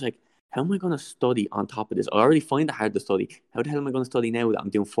 and I was like, how am I going to study on top of this? I already find it hard to study. How the hell am I going to study now that I'm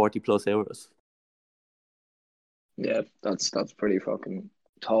doing 40 plus hours? Yeah, that's pretty fucking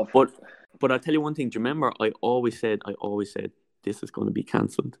tough. But I'll tell you one thing. Do you remember I always said this is going to be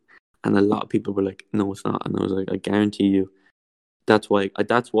cancelled, and a lot of people were like, no, it's not. And I was like, I guarantee you, that's why I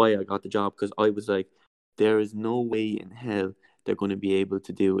got the job, because I was like, there is no way in hell they're going to be able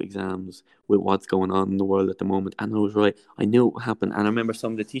to do exams with what's going on in the world at the moment. And I was right. I knew it would happen. And I remember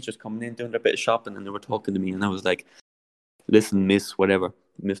some of the teachers coming in, doing their bit of shopping, and they were talking to me. And I was like, listen, miss, whatever,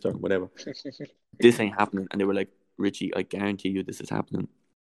 mister, whatever. This ain't happening. And they were like, Richie, I guarantee you this is happening.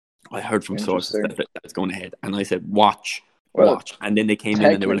 I heard from sources that that's going ahead. And I said, watch. And then they came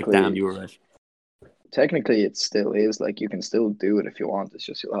in and they were like, damn, you were right. Technically, it still is. Like, you can still do it if you want. It's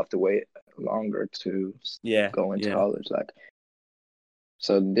just you'll have to wait longer to go into college. Like,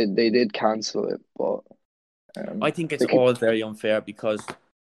 so they did cancel it, but I think it's all very unfair because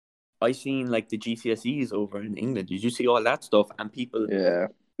I seen like the GCSEs over in England. Did you see all that stuff? And people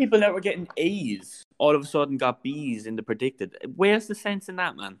that were getting A's all of a sudden got B's in the predicted. Where's the sense in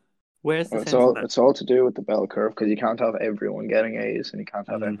that, man? Where's the sense in that? It's all to do with the bell curve because you can't have everyone getting A's and you can't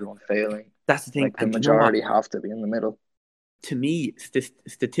have everyone failing. That's the thing. Like, the majority have to be in the middle. To me,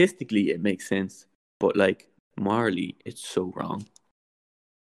 statistically, it makes sense, but like morally, it's so wrong.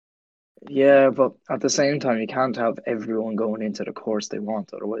 Yeah, but at the same time, you can't have everyone going into the course they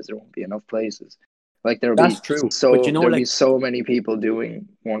want. Otherwise, there won't be enough places. Like, there'll be so many people doing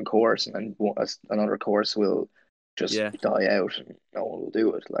one course, and then another course will just die out, and no one will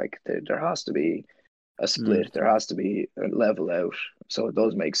do it. Like, there has to be a split. There has to be a level out. So it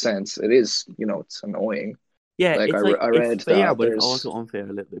does make sense. It is, it's annoying. Yeah, like, I read it's fair, that but it's also unfair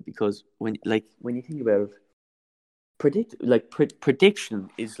a little bit because when you think about it,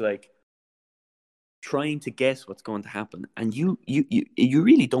 prediction is like trying to guess what's going to happen, and you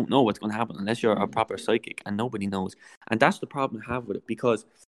really don't know what's going to happen unless you're a proper psychic, and nobody knows. And that's the problem I have with it, because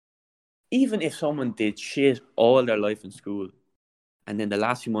even if someone did shit all their life in school, and then the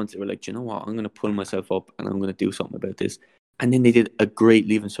last few months they were like, do you know what, I'm going to pull myself up and I'm going to do something about this, and then they did a great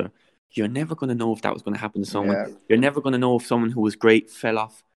leaving cert, you're never going to know if that was going to happen to someone. You're never going to know if someone who was great fell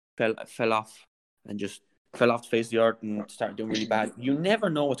off and just fell off the face of the earth and started doing really bad. You never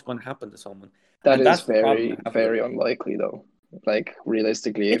know what's going to happen to someone. That's very, very unlikely, though. Like,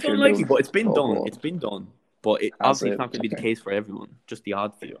 realistically, it's unlikely, but it's been done. It's been done. But obviously, it's not going to be the case for everyone. Just the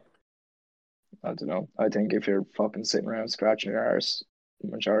odd few. I don't know. I think if you're fucking sitting around scratching your arse the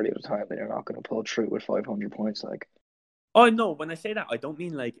majority of the time, then you're not going to pull through with 500 points. Like, oh no, when I say that, I don't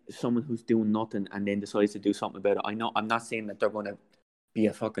mean like someone who's doing nothing and then decides to do something about it. I know, I'm not saying that they're going to be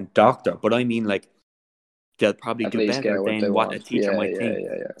a fucking doctor, but I mean like they'll probably do better than what a teacher might think.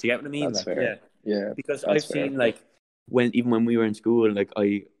 Yeah. Do you get what I mean? That's fair. Yeah. Because I've seen like when we were in school, like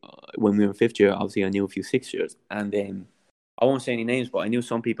when we were in 5th year, obviously I knew a few 6th years, and then I won't say any names, but I knew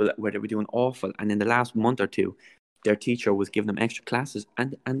some people where they were doing awful, and in the last month or two, their teacher was giving them extra classes,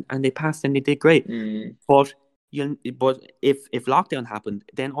 and they passed and they did great. But if lockdown happened,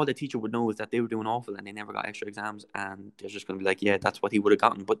 then all the teacher would know is that they were doing awful and they never got extra exams, and they're just going to be like, yeah, that's what he would have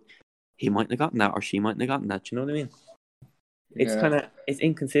gotten, but he mightn't have gotten that, or she mightn't have gotten that. You know what I mean? It's it's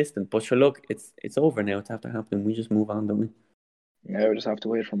inconsistent, but sure, look, it's over now. It's after happening. We just move on, don't we? Yeah, we just have to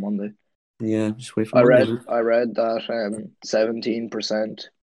wait for Monday. Yeah, just wait for Monday. I read that 17%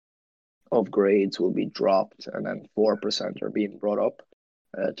 of grades will be dropped, and then 4% are being brought up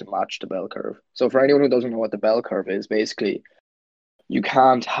to match the bell curve. So for anyone who doesn't know what the bell curve is, basically, you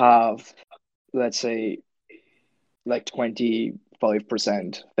can't have, let's say, like 25%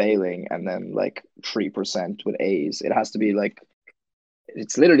 failing and then like 3% with A's. It has to be like,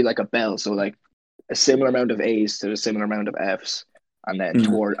 it's literally like a bell. So like a similar amount of A's to a similar amount of F's. And then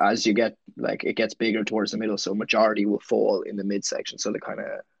as you get, like, it gets bigger towards the middle. So majority will fall in the midsection. So the kind of,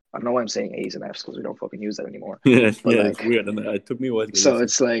 I don't know why I'm saying A's and F's because we don't fucking use that anymore. But like, it's weird. And it took me a while to get so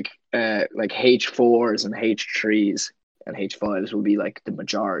it's like H4s and H3s and H5s will be like the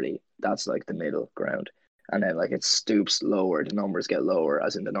majority. That's like the middle ground. And then like it stoops lower, the numbers get lower,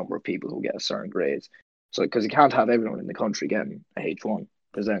 as in the number of people who get a certain grades. So because you can't have everyone in the country getting a H1,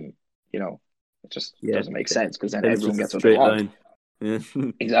 because then, it just doesn't make sense, because then everyone gets what they want. Yeah.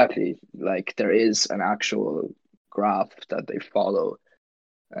 Exactly. Like, there is an actual graph that they follow,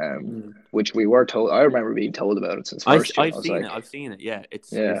 which we were told. I remember being told about it since first year. I've seen it. Yeah,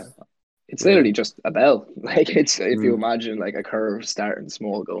 it's literally just a bell. Like, it's if you imagine like a curve starting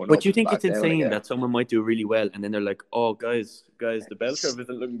small going up. But you think it's insane that someone might do really well and then they're like, oh guys, the bell curve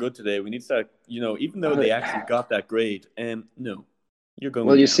isn't looking good today. We need to start, even though they actually got that grade. No, you're going.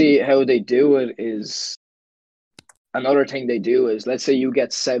 Well, you see how they do it is. Another thing they do is, let's say you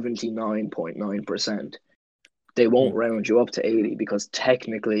get 79.9%. They won't round you up to 80 because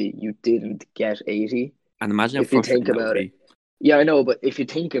technically you didn't get 80. And imagine if you think about it. Yeah, I know, but if you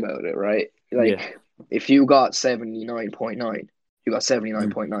think about it, right? Like, if you got 79.9, you got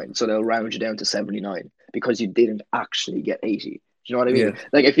 79.9. So they'll round you down to 79 because you didn't actually get 80. Do you know what I mean? Yeah.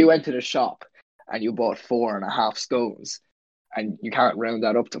 Like, if you went to the shop and you bought 4.5 scones, and you can't round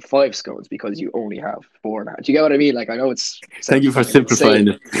that up to 5 scones because you only have 4.5. Do you get what I mean? Like, I know it Thank sounds you for fucking simplifying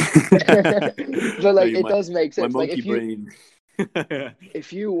insane, it. but like Sorry, it does make my sense. Like monkey brain.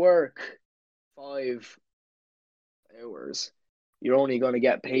 if you work 5 hours, you're only going to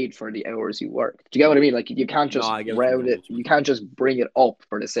get paid for the hours you work. Do you get what I mean? Like you can't No, just I get what you mean. round it. You can't just bring it up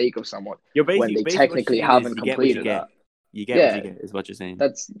for the sake of someone You're when they basically what you're technically saying is haven't you get what you completed that. get. You get what Yeah, you get is what you're saying.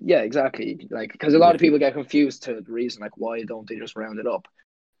 yeah, exactly. Like because a lot Yeah. of people get confused to the reason like why don't they just round it up?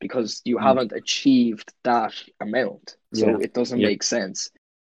 Because you Mm. haven't achieved that amount, Yeah. so it doesn't Yeah. make sense.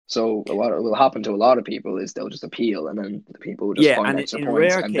 So what will happen to a lot of people is they'll just appeal, and then the people will just Yeah, find and extra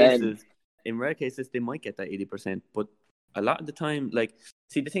points, and then in rare cases, they might get that 80%. But a lot of the time, like,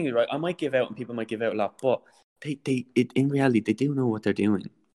 see, the thing is, right? I might give out, and people might give out a lot, but in reality, they do know what they're doing.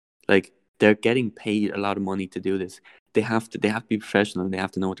 Like, they're getting paid a lot of money to do this. They have to be professional, and they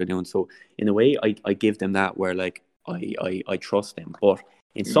have to know what they're doing. So, in a way, I give them that where, like, I trust them. But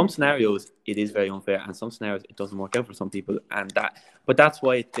in some scenarios, it is very unfair, and some scenarios it doesn't work out for some people, but that's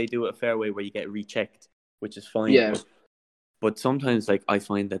why they do it a fair way where you get rechecked, which is fine. yeah. But sometimes, like, I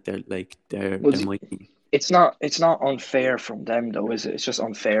find that there Well, might be. it's not unfair from them though, is it? It's just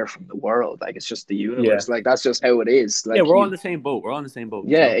unfair from the world. Like it's just the Yeah, universe. Like that's just how it is. yeah, Like we're all in you, the same boat. We're all in the same boat.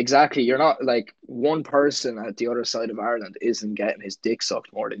 yeah, exactly. You're not like one person at the other side of Ireland isn't getting his dick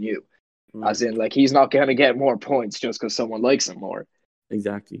sucked more than you. As in, like he's not gonna get more points just because someone likes him more.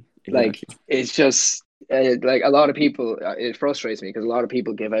 Exactly. Like it's just like a lot of people. It frustrates me because a lot of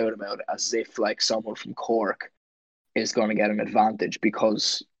people give out about it as if like someone from Cork is going to get an advantage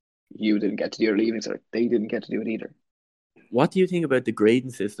because you didn't get to do your leaving cert. They didn't get to do it either. What do you think about the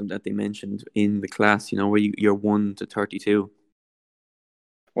grading system that they mentioned in the class? You know, where you're 1 to 32.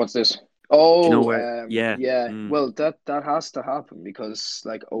 What's this? Do you know Oh, where? Yeah. yeah. Well, that has to happen because,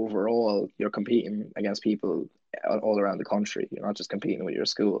 like, overall, you're competing against people all around the country. You're not just competing with your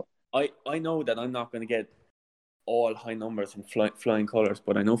school. I know that I'm not going to get all high numbers and flying colors,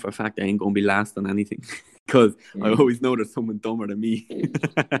 but I know for a fact I ain't going to be last on anything because I always know there's someone dumber than me.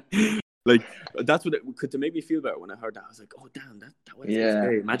 Like that's what to make me feel better when I heard that. I was like, oh damn, that was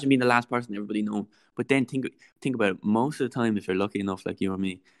scary. Imagine being the last person everybody knows. But then think about it. Most of the time, if you're lucky enough, like you or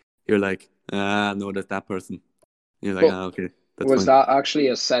me, you're like, no, that's that person. You're like, But okay, that's was fine. that actually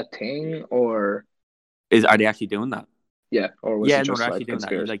a set thing, or Are they actually doing that? or was Yeah, it no, just they're like actually a doing that.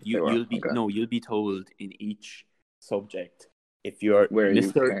 conspiracy? Like They were okay. you'll be told in each subject if you're Where you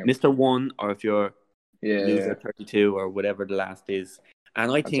came. Mr. 1 or if you're Yeah, 32 or whatever the last is.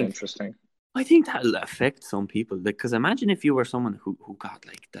 And that's interesting. I think that'll affect some people. Because imagine if you were someone who got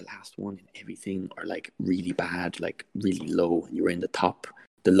like the last one in everything or like really bad, like really low, and you were in the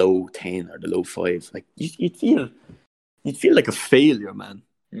low 10 or the low 5. Like you'd feel like a failure, man.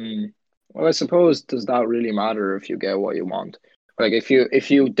 Well, I suppose does that really matter if you get what you want? Like if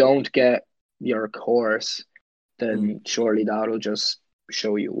you don't get your course, then surely that'll just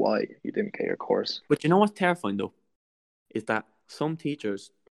show you why you didn't get your course. But you know what's terrifying though? Is that some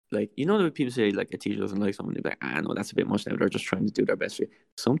teachers, like, you know, the people say, like, a teacher doesn't like someone, they're like, no, that's a bit much now. They're just trying to do their best for you.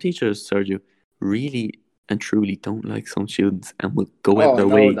 Some teachers, Sergio, really and truly don't like some students and will go out Oh, I their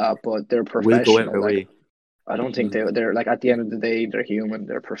know way. that, but they're Will go out professional. their Like way. I don't think they're like at the end of the day, they're human.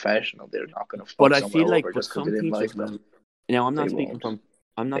 They're professional. They're not going to But fuck I someone feel like, over just because they some didn't teachers like them. will. Now, They won't.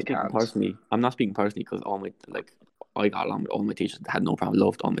 I'm not They speaking can't. personally. I'm not speaking personally because I got along with all my teachers. Had no problem,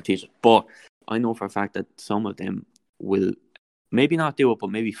 loved all my teachers. But I know for a fact that some of them will maybe not do it, but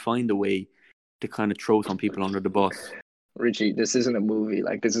maybe find a way to kind of throw some people under the bus. Ritchie, this isn't a movie.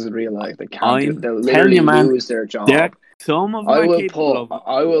 Like this is real life. They can't do. I'm They'll telling literally you, man, lose their job. some of them are capable of it.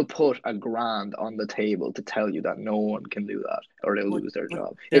 I will put a grand on the table to tell you that no one can do that or they'll lose their But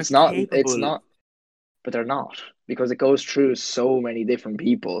job. they're It's capable. not, but they're not because it goes through so many different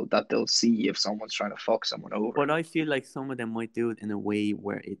people that they'll see if someone's trying to fuck someone over. But I feel like some of them might do it in a way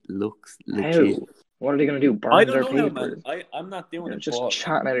where it looks How? legit. What are they going to do? I Burn don't their know how, man. papers? I'm not doing You're it, just but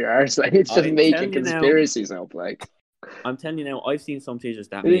chatting out of your arse. Like it's just I'm making telling you now. conspiracies up. Like I'm telling you now. I've seen some teachers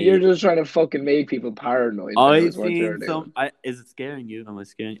that you're made. just trying to fucking make people paranoid. Now I've is what you're seen some. doing. Is it scaring you? Am I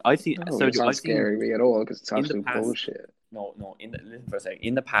scaring you? I've seen No, it's Sergio. not I've seen scaring me at all because it's in the absolute past. bullshit. No. Listen for a second.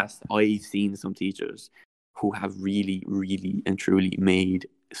 In the past, I've seen some teachers who have really, really, and truly made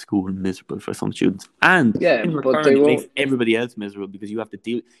school miserable for some students, and Yeah, in but return, they it makes won't. everybody else miserable because you have to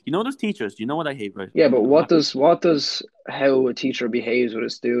deal. You know those teachers. You know what I hate, right? Yeah, but I'm not. what does how a teacher behaves with a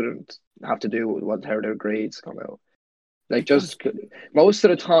student have to do with how their grades come out? Like Because just most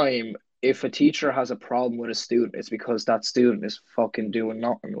of the time, if a teacher has a problem with a student, it's because that student is fucking doing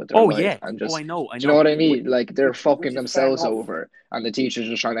nothing with their Oh life yeah. and Oh, just, I know. I do you know know. what I mean? Like they're fucking Which is fair themselves enough. over, and the teacher's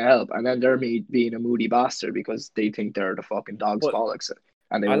just trying to help, and then they're being a moody bastard because they think they're the fucking dog's But bollocks,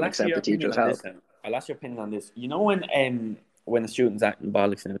 and they I'll won't ask you accept your the opinion teacher's on help. this then. I'll ask your opinion on this. You know when a student's acting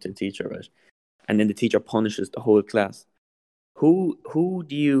bollocks now to the teacher, right? And then the teacher punishes the whole class. Who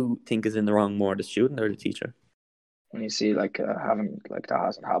do you think is in the wrong more, the student or the teacher? When you see like having like that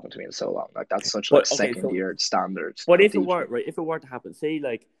hasn't happened to me in so long, like that's such like But okay, second so year standards but of if it were teaching. right, if it were to happen, say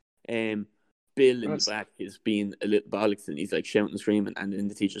like Bill in the That's back is being a little bollocks and he's like shouting and screaming, and then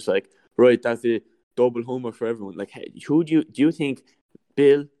the teacher's like, right, that's a double homework for everyone. Like, hey, who do you think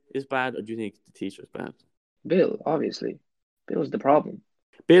Bill is bad, or do you think the teacher's bad? Bill, obviously. Bill's the problem.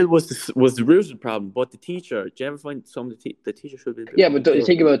 Bill was the root of the problem, but the teacher. Do you ever find some of the teacher should be a bit Yeah, more but mature?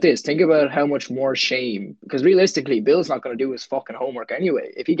 think about this. Think about how much more shame. Because realistically, Bill's not going to do his fucking homework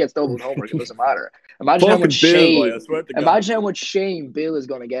anyway. If he gets doubled homework, it doesn't matter. Imagine how much Fucking Bill, boy! I shame. swear to God. Imagine how much shame Bill is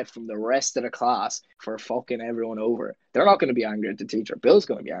going to get from the rest of the class for fucking everyone over. They're not going to be angry at the teacher. Bill's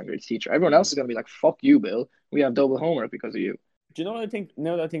going to be angry at the teacher. Everyone else is going to be like, "Fuck you, Bill. We have double homework because of you." Do you know what I think?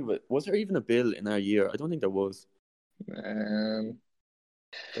 Now that I think of it, was there even a Bill in our year? I don't think there was. Um,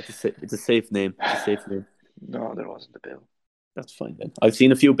 It's a safe name. It's a safe name. no, there wasn't a Bill. That's fine then. I've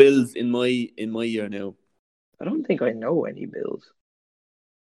seen a few Bills in my year now. I don't think I know any Bills.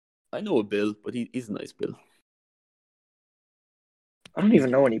 I know a Bill, but he's a nice Bill. I don't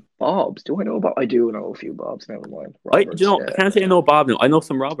even know any Bobs. Do I know about? I do know a few Bobs. Never mind. You Roberts. know, I Yeah, can't say I know Bob now. I know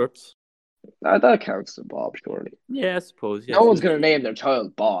some Roberts. that counts as a Bob, surely. Yeah, I suppose. No Yes. one's gonna name their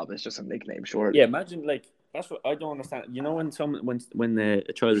child Bob. It's just a nickname, Yeah, surely. imagine like that's what I don't understand. You know, when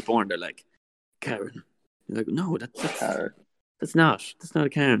a child is born, they're like Karen. You're like, no, Karen. that's not a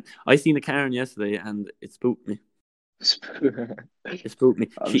Karen. I seen a Karen yesterday, and it spooked me. It spooked me.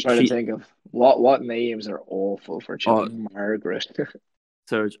 I'm trying to think of what names are awful for Oh, children. Margaret.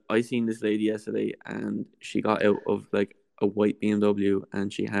 Serge, I seen this lady yesterday, and she got out of like a white BMW,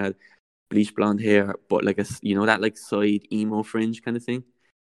 and she had bleach blonde hair, but like that like side emo fringe kind of thing.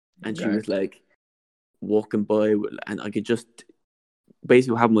 And she Okay. was like walking by, and I could just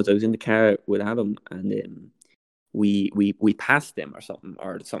basically what happened was I was in the car with Adam, and we passed them or something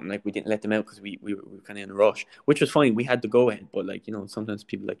like we didn't let them out because we were kind of in a rush, which was fine. We had to go ahead, but like sometimes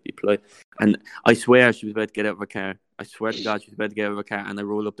people like to be polite. And I swear she was about to get out of her car. I swear to God she was about to get out of her car, and I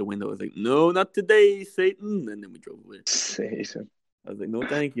rolled up the window. I was like, "No, not today, Satan!" And then we drove away. Satan. I was like, "No,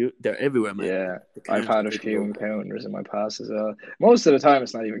 thank you. They're everywhere, man. Yeah, The I've Karens are had a taking few over." encounters in my past as well. Most of the time,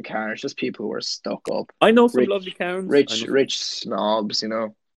 it's not even Karen. It's just people who are stuck up, I know some lovely rich, Karens. I know some. rich snobs. You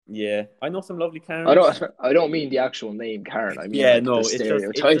know. Yeah, I know some lovely I don't. Karens. I don't mean the actual name Karen. I mean Yeah, like the no, it's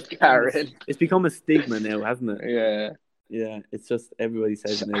stereotype just become Karen. it's become a stigma now, hasn't it? Yeah. Yeah, it's just everybody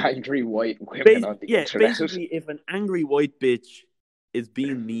says it now. Angry white women on the internet. Basically, if an angry white bitch is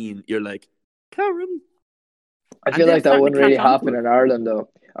being mean, you're like, Karen. I And feel they're like that starting to wouldn't really catch on to happen it. in Ireland though.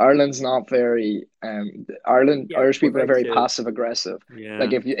 Ireland's not very Yeah, Irish we're people are very very chill. passive aggressive.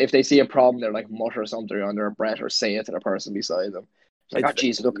 Like Yeah. if they see a problem, they're like mutter something under their breath or say it to the person beside them. It's like, oh It's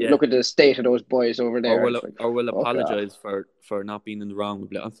jeez, yeah. look at the state of those boys over Or there. will It's like, or will fuck off. apologize for not being in the wrong. We'll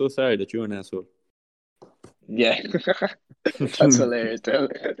be like, I'm so sorry that you're an asshole. Yeah. That's hilarious.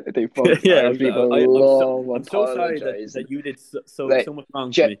 They fucking Yeah, Irish people love I'm so sorry apologizing. that you did so Like, much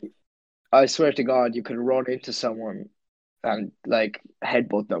wrong to Je- me. I swear to God, you could run into someone and like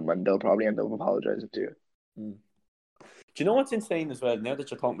headbutt them, and they'll probably end up apologizing to you. Mm. Do you know what's insane as well? Now that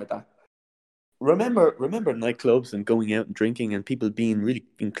you're talking about that, remember nightclubs and going out and drinking and people being really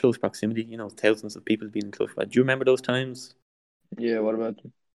in close proximity. Thousands of people being in close. Do you remember those times? Yeah, what about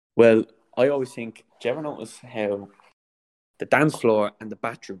them? Well, I always think. Do you ever notice how the dance floor and the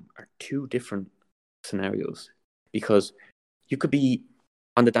bathroom are two different scenarios? Because you could be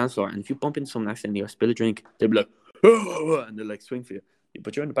on the dance floor, and if you bump into someone accidentally or spill a drink, they'll be like, oh, and they'll like swing for you.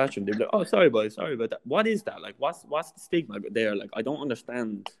 But you're in the bathroom, they'll be like, oh, sorry, boy, sorry about that. What is that? Like, what's the stigma there? Like, I don't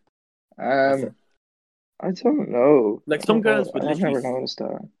understand. What's that? I don't know. Like, I don't know. I've never some noticed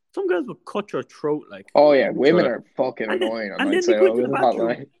that. girls would cut your throat, like, Oh yeah, with each women other. are fucking And then, annoying, and and I'd then say, they go oh, into the I'm not bathroom.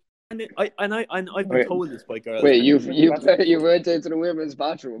 lying. And I've been Wait, told this by girls. wait, And then they go into the bathroom. you went into the women's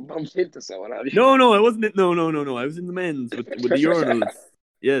bathroom and bumped into someone, have you? No, I wasn't. No. I was in the men's with the urinals.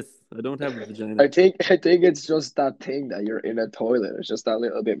 Yes, I don't have a vagina. I think it's just that thing that you're in a toilet. It's just that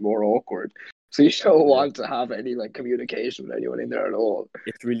little bit more awkward. So you don't Yeah. want to have any like communication with anyone in there at all.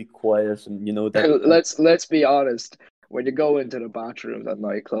 It's really quiet, and that. Let's be honest. When you go into the bathrooms at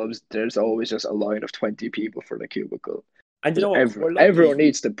nightclubs, there's always just a line of 20 people for the cubicle. And you Because know what? We're lucky. everyone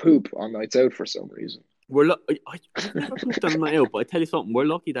needs to poop on nights out for some reason. I've never pooped on a night out, but I tell you something, we're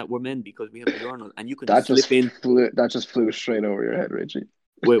lucky that we're men because we have a urinal and you can That just just slip in. flew straight over your head, Richie.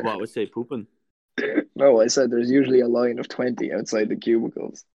 Wait, what would say pooping? No, I said there's usually a line of 20 outside the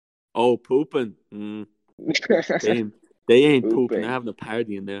cubicles. Oh, pooping. Damn. They ain't pooping. They're Pooping. having a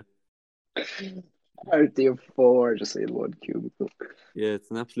party in there. Party of four just in one cubicle. Yeah, it's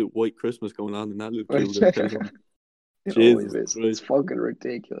an absolute white Christmas going on in that little cubicle. I tell you something. It always Jesus is. It's Christ. fucking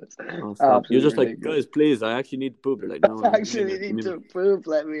ridiculous. Oh, stop. You're Absolutely just like, ridiculous. guys, please, I actually need to poop. They're like, no, I no, give actually me need a minute. to poop.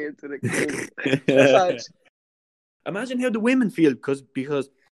 Let me into the cubicle. Imagine how the women feel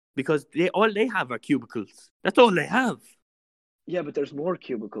because all they have are cubicles. That's all they have. Yeah, but there's more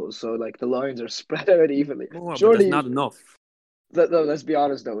cubicles, so like the lines are spread out evenly. More, but that's Surely, not enough. no, let's be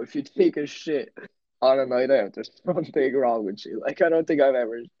honest though. If you take a shit on a night out, there's something wrong with you. Like I don't think I've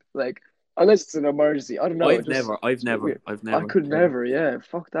ever like unless it's an emergency. I don't know. I've never, It's a bit weird. I could ever. never. Yeah,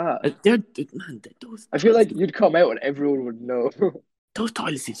 fuck that. Those I feel toilet like seats, you'd come out and everyone would know. those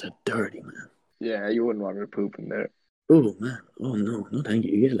toilet seats are dirty, man. Yeah, you wouldn't want to poop in there. Oh man, oh no, no thank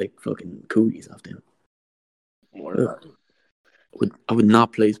you. You get like fucking cooties off them. More than that. I would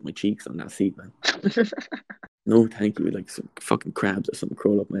not place my cheeks on that seat, man. No, thank you. Like some fucking crabs or something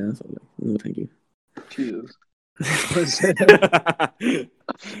crawl up my ass. I'm like, no, thank you. Jesus.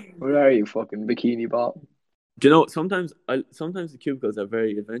 Where are you, fucking bikini bottom? Do you know? Sometimes the cubicles are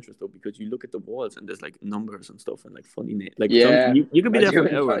very adventurous though because you look at the walls and there's like numbers and stuff and like funny names. Like Yeah, you can be there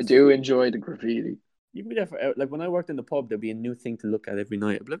for hours. I do enjoy the graffiti. You can be there for hours. Like when I worked in the pub, there'd be a new thing to look at every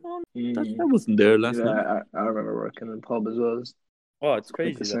night. I'd be like, oh, that wasn't there last night. Yeah, I remember working in the pub as well. Oh, it's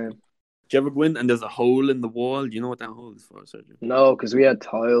quite crazy. the same. Do you ever go in and there's a hole in the wall? Do you know what that hole is for, Sergio? No, because we had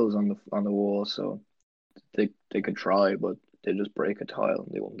tiles on the wall, so they could try, but they just break a tile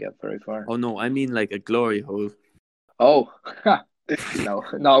and they won't get very far. Oh no, I mean like a glory hole. Oh,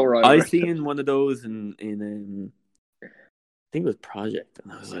 no, right. I seen one of those in I think it was Project,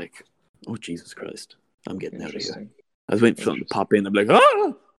 and I was like, oh Jesus Christ, I'm getting out of here. I was waiting for something to pop in. I'm like,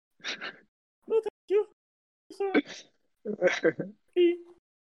 oh, no, thank you. Sorry.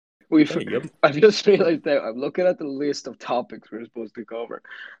 I've just realized that I'm looking at the list of topics we're supposed to cover,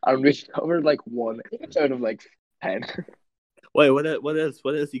 and we've covered like one out of like 10. Wait, what else?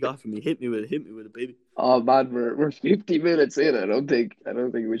 What else you got for me? Hit me with it, baby. Oh man, we're 50 minutes in. I don't think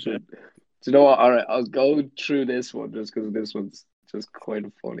we should. Do you know what? All right, I'll go through this one just because this one's just quite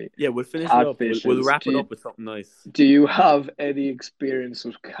funny. Yeah, we'll finish it up. We'll wrap it up with something nice. Do you have any experience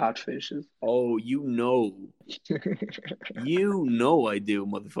with catfishes? Oh, you know I do,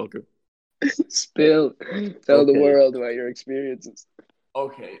 motherfucker. Tell the world about your experiences.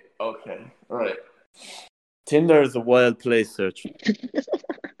 Okay, all right. Tinder is a wild place, Serge.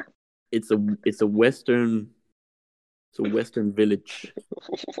 It's a western village.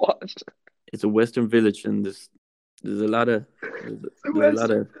 What? It's a western village, and there's a lot of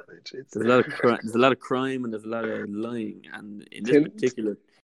crime and there's a lot of lying, and in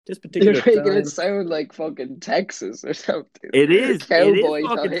this particular you're making it sound like fucking Texas or something. It is Cowboy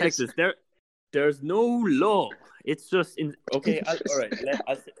fucking Texas. There's no law. It's just okay. All right.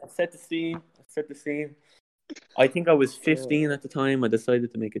 I'll set the scene. I think I was 15 at the time. I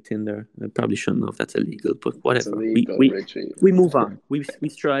decided to make a Tinder. I probably shouldn't have. That's illegal, but whatever. Illegal, we move on. We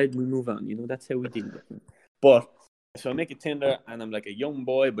tried. We move on. You know, that's how we deal with it. But so I make a Tinder, and I'm like a young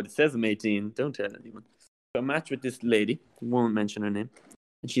boy, but it says I'm 18. Don't tell anyone. So I match with this lady. Won't mention her name.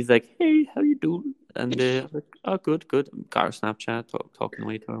 And she's like, "Hey, how you doing?" And I'm like, "Oh, good. Got her Snapchat, talking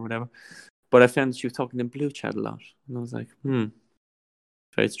away to her or whatever." But I found she was talking in blue chat a lot, and I was like,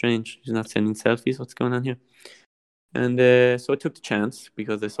 very strange. She's not sending selfies. What's going on here? And so I took the chance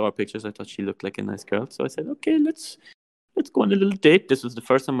because I saw her pictures. I thought she looked like a nice girl. So I said, okay, let's go on a little date. This was the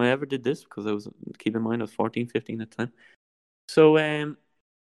first time I ever did this because keep in mind, I was 14, 15 at the time. So I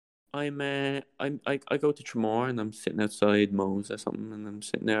go to Tremor and I'm sitting outside Moe's or something, and I'm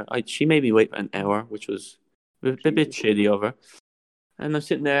sitting there. She made me wait for an hour, which was a bit shitty of her. And I'm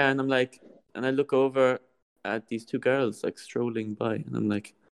sitting there and I'm like, and I look over at these two girls like strolling by, and I'm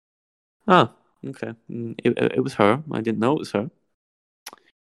like, oh, okay. It was her. I didn't know it was her.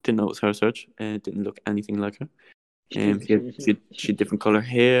 Didn't know it was her, Serge. Didn't look anything like her. She had different color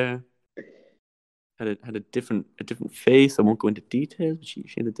hair. Had a different face. I won't go into details, but she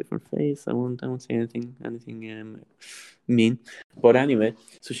had a different face. I won't say anything mean. But anyway,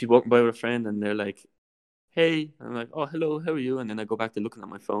 so she's walking by with a friend, and they're like, "Hey," and I'm like, "Oh, hello, how are you?" And then I go back to looking at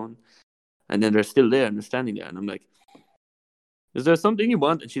my phone, and then they're still there and they're standing there, and I'm like, "Is there something you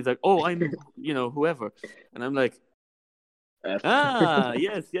want?" And she's like, "Oh, I'm whoever," and I'm like,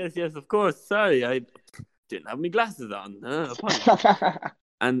 yes, of course. Sorry, I didn't have my glasses on.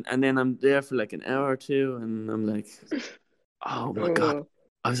 and then I'm there for like an hour or two, and I'm like, oh my god. Oh,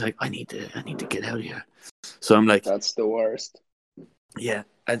 I was like, I need to get out of here. So I'm like, that's the worst. yeah.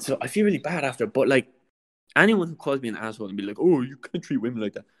 And so I feel really bad after, but like anyone who calls me an asshole and be like, oh, you can't treat women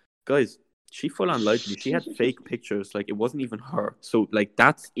like that. Guys, she full on lied to me. She had fake pictures, like it wasn't even her. So like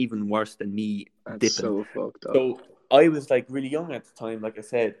that's even worse than me That's dipping. so fucked up. So I was like really young at the time, like I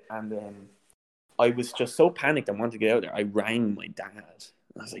said, and I was just so panicked I wanted to get out there. I rang my dad.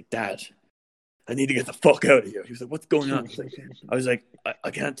 I was like, Dad, I need to get the fuck out of here. He was like, what's going on? I was like,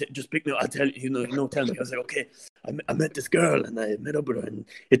 I can't, just pick me up. I'll tell you, tell me. I was like, okay, I met this girl and I met up with her and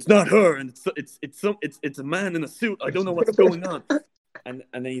it's not her and it's a man in a suit. I don't know what's going on. And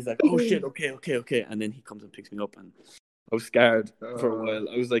then he's like, oh shit, okay. And then he comes and picks me up and I was scared for a while.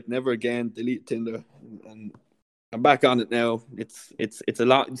 I was like, never again, delete Tinder. And I'm back on it now. It's a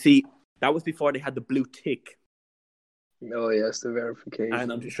lot. See, that was before they had the blue tick. Oh yes, the verification.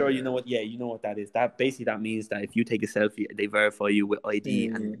 And I'm sure you know what. Yeah, you know what that is. That basically that means that if you take a selfie, they verify you with ID,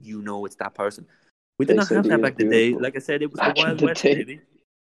 and you know it's that person. We did not have that back in the day. Like I said, it was the Wild West, baby.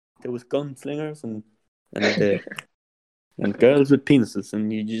 There was gunslingers and and girls with penises,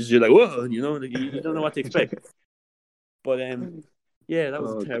 and you're like, whoa, you don't know what to expect. But yeah, that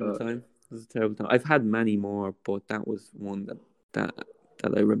was a terrible time. It was a terrible time. I've had many more, but that was one that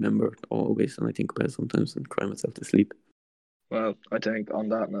I remember always, and I think about sometimes and cry myself to sleep. Well, I think on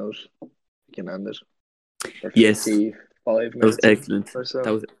that note, we can end it. For yes, 55 minutes. That was excellent. Or so.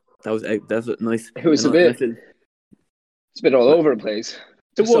 That was nice. It was a bit. It's a bit all over the place.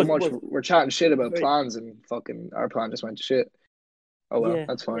 There's so much. We're chatting shit about plans, and fucking our plan just went to shit. Oh well, yeah,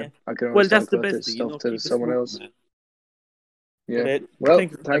 that's fine. Yeah. I can always talk about this stuff to someone else. Man. Yeah. Well,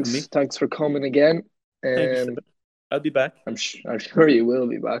 thanks for coming again. I'll be back. I'm sure you will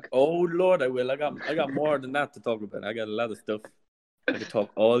be back. Oh Lord, I will. I got more than that to talk about. I got a lot of stuff. I could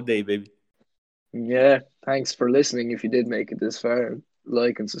talk all day, baby. Yeah. Thanks for listening. If you did make it this far,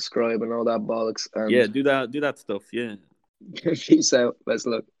 like and subscribe and all that bollocks. And yeah, do that stuff. Yeah. Peace out. Best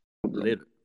luck. Later.